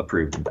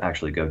approved to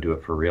actually go do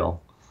it for real.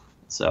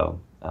 So,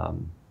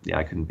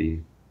 I couldn't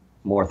be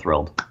more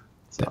thrilled.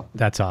 So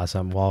that's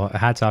awesome. Well,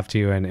 hats off to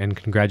you, and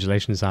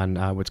congratulations on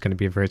what's going to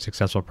be a very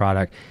successful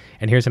product.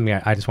 And here's something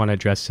I just want to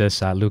address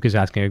this. Luke is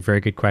asking a very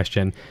good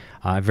question,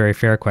 a very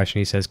fair question.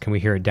 He says, can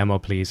we hear a demo,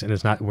 please? And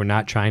we're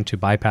not trying to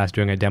bypass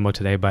doing a demo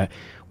today, but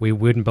we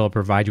wouldn't be able to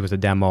provide you with a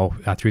demo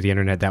through the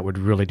internet that would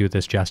really do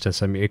this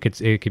justice. I mean, it could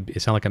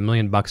sound like $1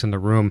 million in the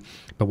room,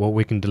 but what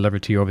we can deliver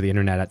to you over the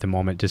internet at the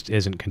moment just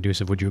isn't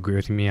conducive. Would you agree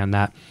with me on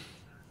that?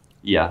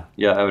 Yeah,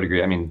 I would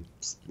agree. I mean,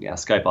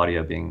 Skype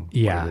audio being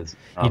what it is,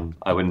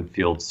 I wouldn't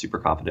feel super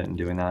confident in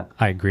doing that.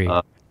 I agree.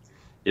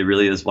 It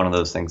really is one of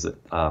those things that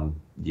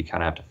you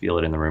kind of have to feel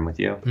it in the room with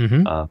you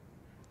to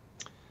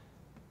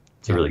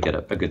really get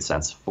a good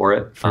sense for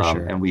it. For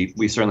sure. And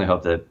we certainly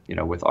hope that,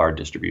 with our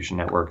distribution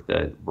network,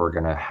 that we're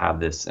going to have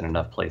this in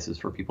enough places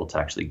for people to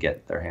actually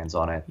get their hands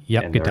on it.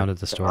 Yep, get down to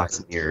the store. Eyes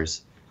and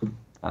ears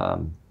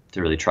to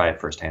really try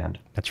it firsthand.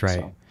 That's right.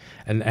 So.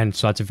 And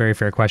so that's a very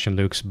fair question,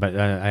 Luke, but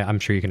I'm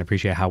sure you can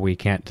appreciate how we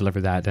can't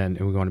deliver that, and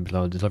we want to be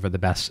able to deliver the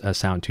best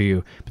sound to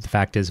you. But the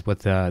fact is, with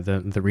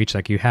the reach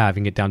like you have, you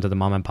can get down to the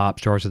mom and pop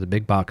stores or the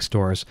big box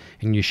stores,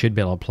 and you should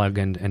be able to plug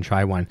in and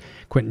try one.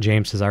 Quentin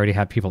James says, I already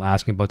have people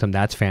asking about them.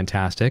 That's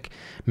fantastic.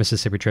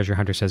 Mississippi Treasure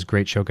Hunter says,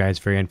 great show, guys.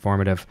 Very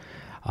informative.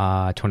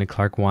 Tony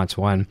Clark wants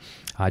one.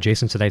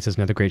 Jason Sedite says,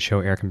 another great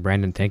show. Eric and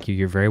Brandon, thank you.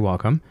 You're very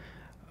welcome.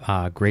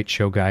 Great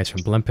show, guys,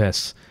 from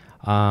Blimpus.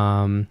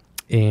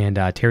 And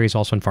Terry's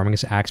also informing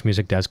us Axe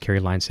Music does carry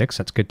Line 6.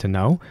 That's good to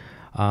know.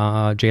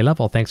 J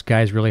Level, thanks,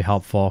 guys. Really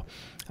helpful.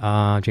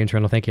 James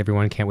Randall, thank you,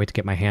 everyone. Can't wait to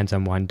get my hands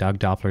on one. Doug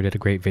Doppler did a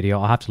great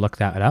video. I'll have to look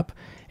that up.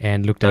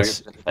 And Luke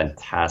does. Doug is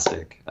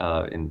fantastic.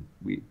 And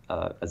we,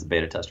 as a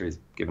beta tester, he's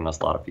given us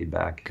a lot of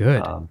feedback.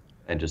 Good.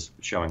 And just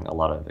showing a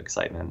lot of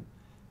excitement.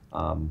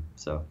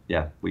 So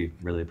yeah, we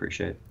really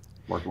appreciate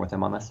working with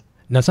him on this.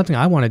 Now, something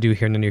I want to do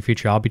here in the near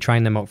future, I'll be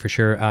trying them out for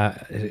sure.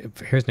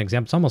 Here's an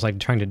example. It's almost like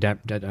trying to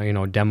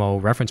demo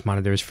reference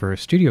monitors for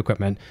studio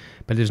equipment,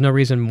 but there's no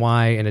reason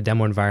why in a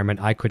demo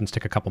environment I couldn't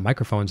stick a couple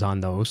microphones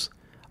on those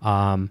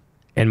and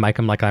mic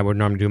them like I would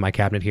normally do my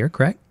cabinet here,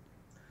 correct?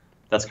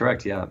 That's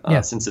correct, yeah.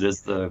 Since it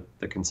is the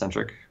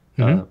concentric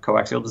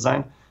coaxial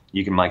design,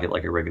 you can mic it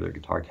like a regular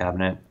guitar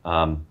cabinet.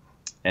 And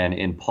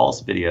in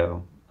Paul's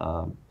video,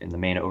 in the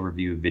main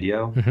overview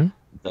video,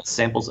 the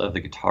samples of the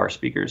guitar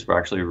speakers were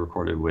actually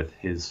recorded with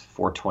his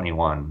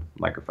 421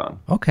 microphone.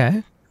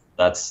 Okay.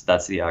 That's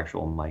the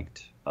actual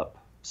mic'd up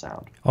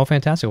sound. Oh,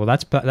 fantastic. Well,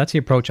 that's the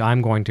approach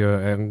I'm going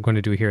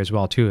to do here as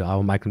well too.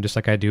 I'll mic them just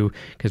like I do,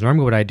 because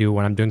normally what I do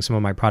when I'm doing some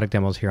of my product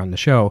demos here on the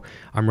show,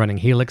 I'm running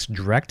Helix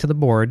direct to the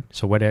board.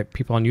 So what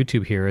people on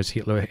YouTube hear is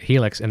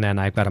Helix, and then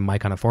I've got a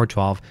mic on a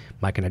 412,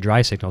 mic and a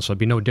dry signal. So it'd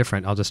be no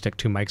different. I'll just stick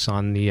 2 mics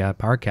on the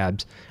power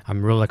cabs.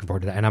 I'm really looking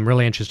forward to that, and I'm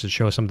really interested to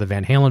show some of the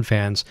Van Halen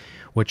fans,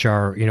 which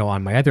are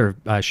on my other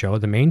show,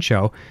 the main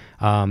show.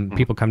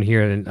 People come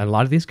here, and a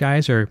lot of these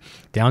guys are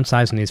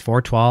downsizing these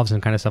 412s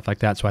and kind of stuff like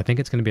that. So I think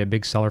it's going to be a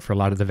big seller for a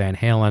lot of the Van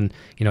Halen,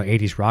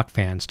 80s rock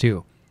fans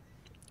too.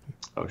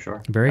 Oh,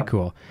 sure. Very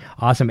cool.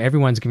 Awesome.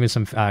 Everyone's giving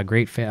some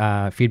great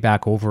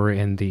feedback over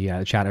in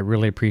the chat. I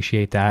really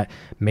appreciate that.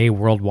 May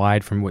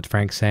Worldwide, from what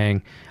Frank's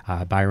saying.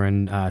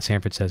 Byron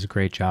Sanford says,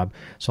 great job.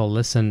 So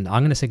listen,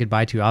 I'm going to say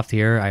goodbye to you off the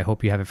air. I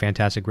hope you have a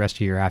fantastic rest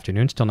of your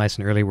afternoon. Still nice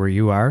and early where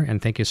you are.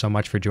 And thank you so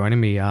much for joining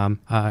me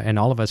and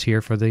all of us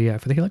here for the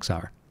Helix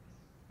Hour.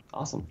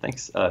 Awesome.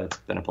 Thanks. It's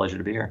been a pleasure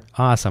to be here.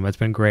 Awesome. It's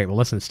been great. Well,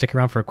 listen, stick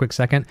around for a quick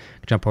second,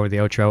 jump over the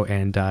outro,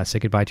 and say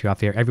goodbye to you off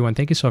the air. Everyone,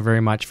 thank you so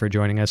very much for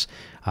joining us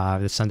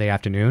this Sunday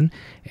afternoon,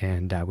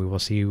 and we will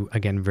see you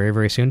again very,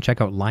 very soon.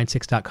 Check out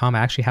line6.com. I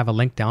actually have a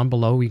link down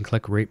below. You can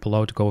click right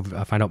below to go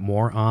find out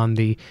more on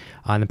the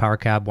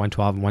PowerCab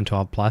 112 and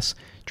 112 Plus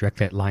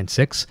directly at Line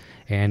 6,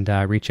 and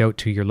reach out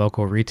to your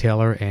local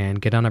retailer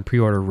and get on a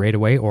pre-order right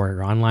away, or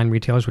your online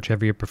retailers,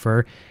 whichever you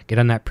prefer. Get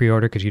on that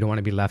pre-order because you don't want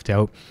to be left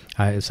out.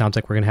 It sounds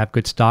like we're going to have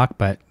good stock,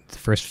 but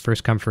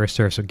first come, first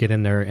serve, so get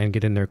in there and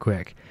get in there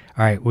quick.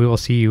 All right, we will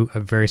see you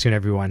very soon,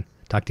 everyone.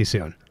 Talk to you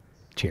soon.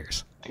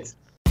 Cheers. Thanks.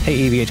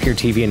 Hey AVH Gear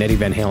TV and Eddie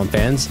Van Halen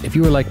fans, if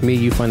you are like me,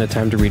 you find the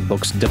time to read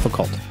books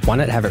difficult. Why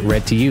not have it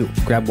read to you?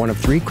 Grab one of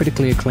 3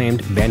 critically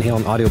acclaimed Van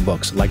Halen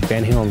audiobooks like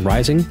Van Halen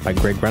Rising by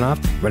Greg Renoff,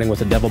 Running with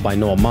the Devil by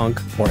Noel Monk,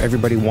 or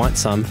Everybody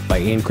Wants Some by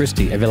Ian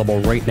Christie, available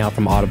right now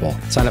from Audible.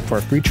 Sign up for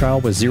a free trial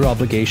with 0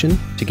 obligation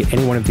to get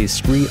any one of these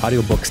 3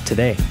 audiobooks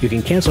today. You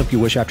can cancel if you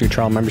wish after your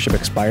trial membership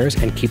expires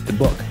and keep the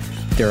book.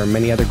 There are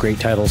many other great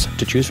titles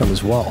to choose from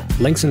as well.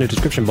 Links in the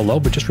description below,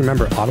 but just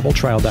remember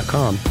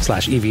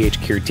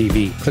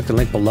audibletrial.com/EVHGearTV. Click the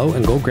link below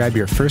and go grab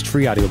your first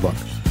free audiobook.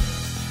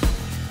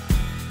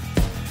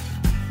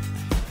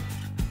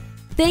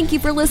 Thank you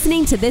for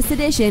listening to this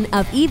edition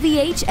of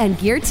EVH and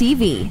Gear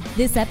TV.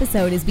 This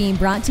episode is being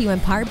brought to you in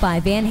part by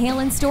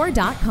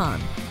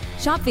VanHalenStore.com.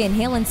 Shop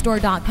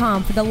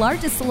VanHalenStore.com for the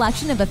largest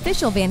selection of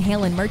official Van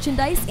Halen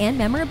merchandise and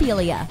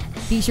memorabilia.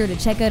 Be sure to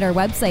check out our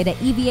website at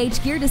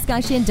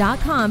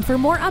EVHGearDiscussion.com for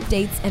more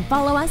updates and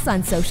follow us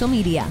on social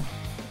media.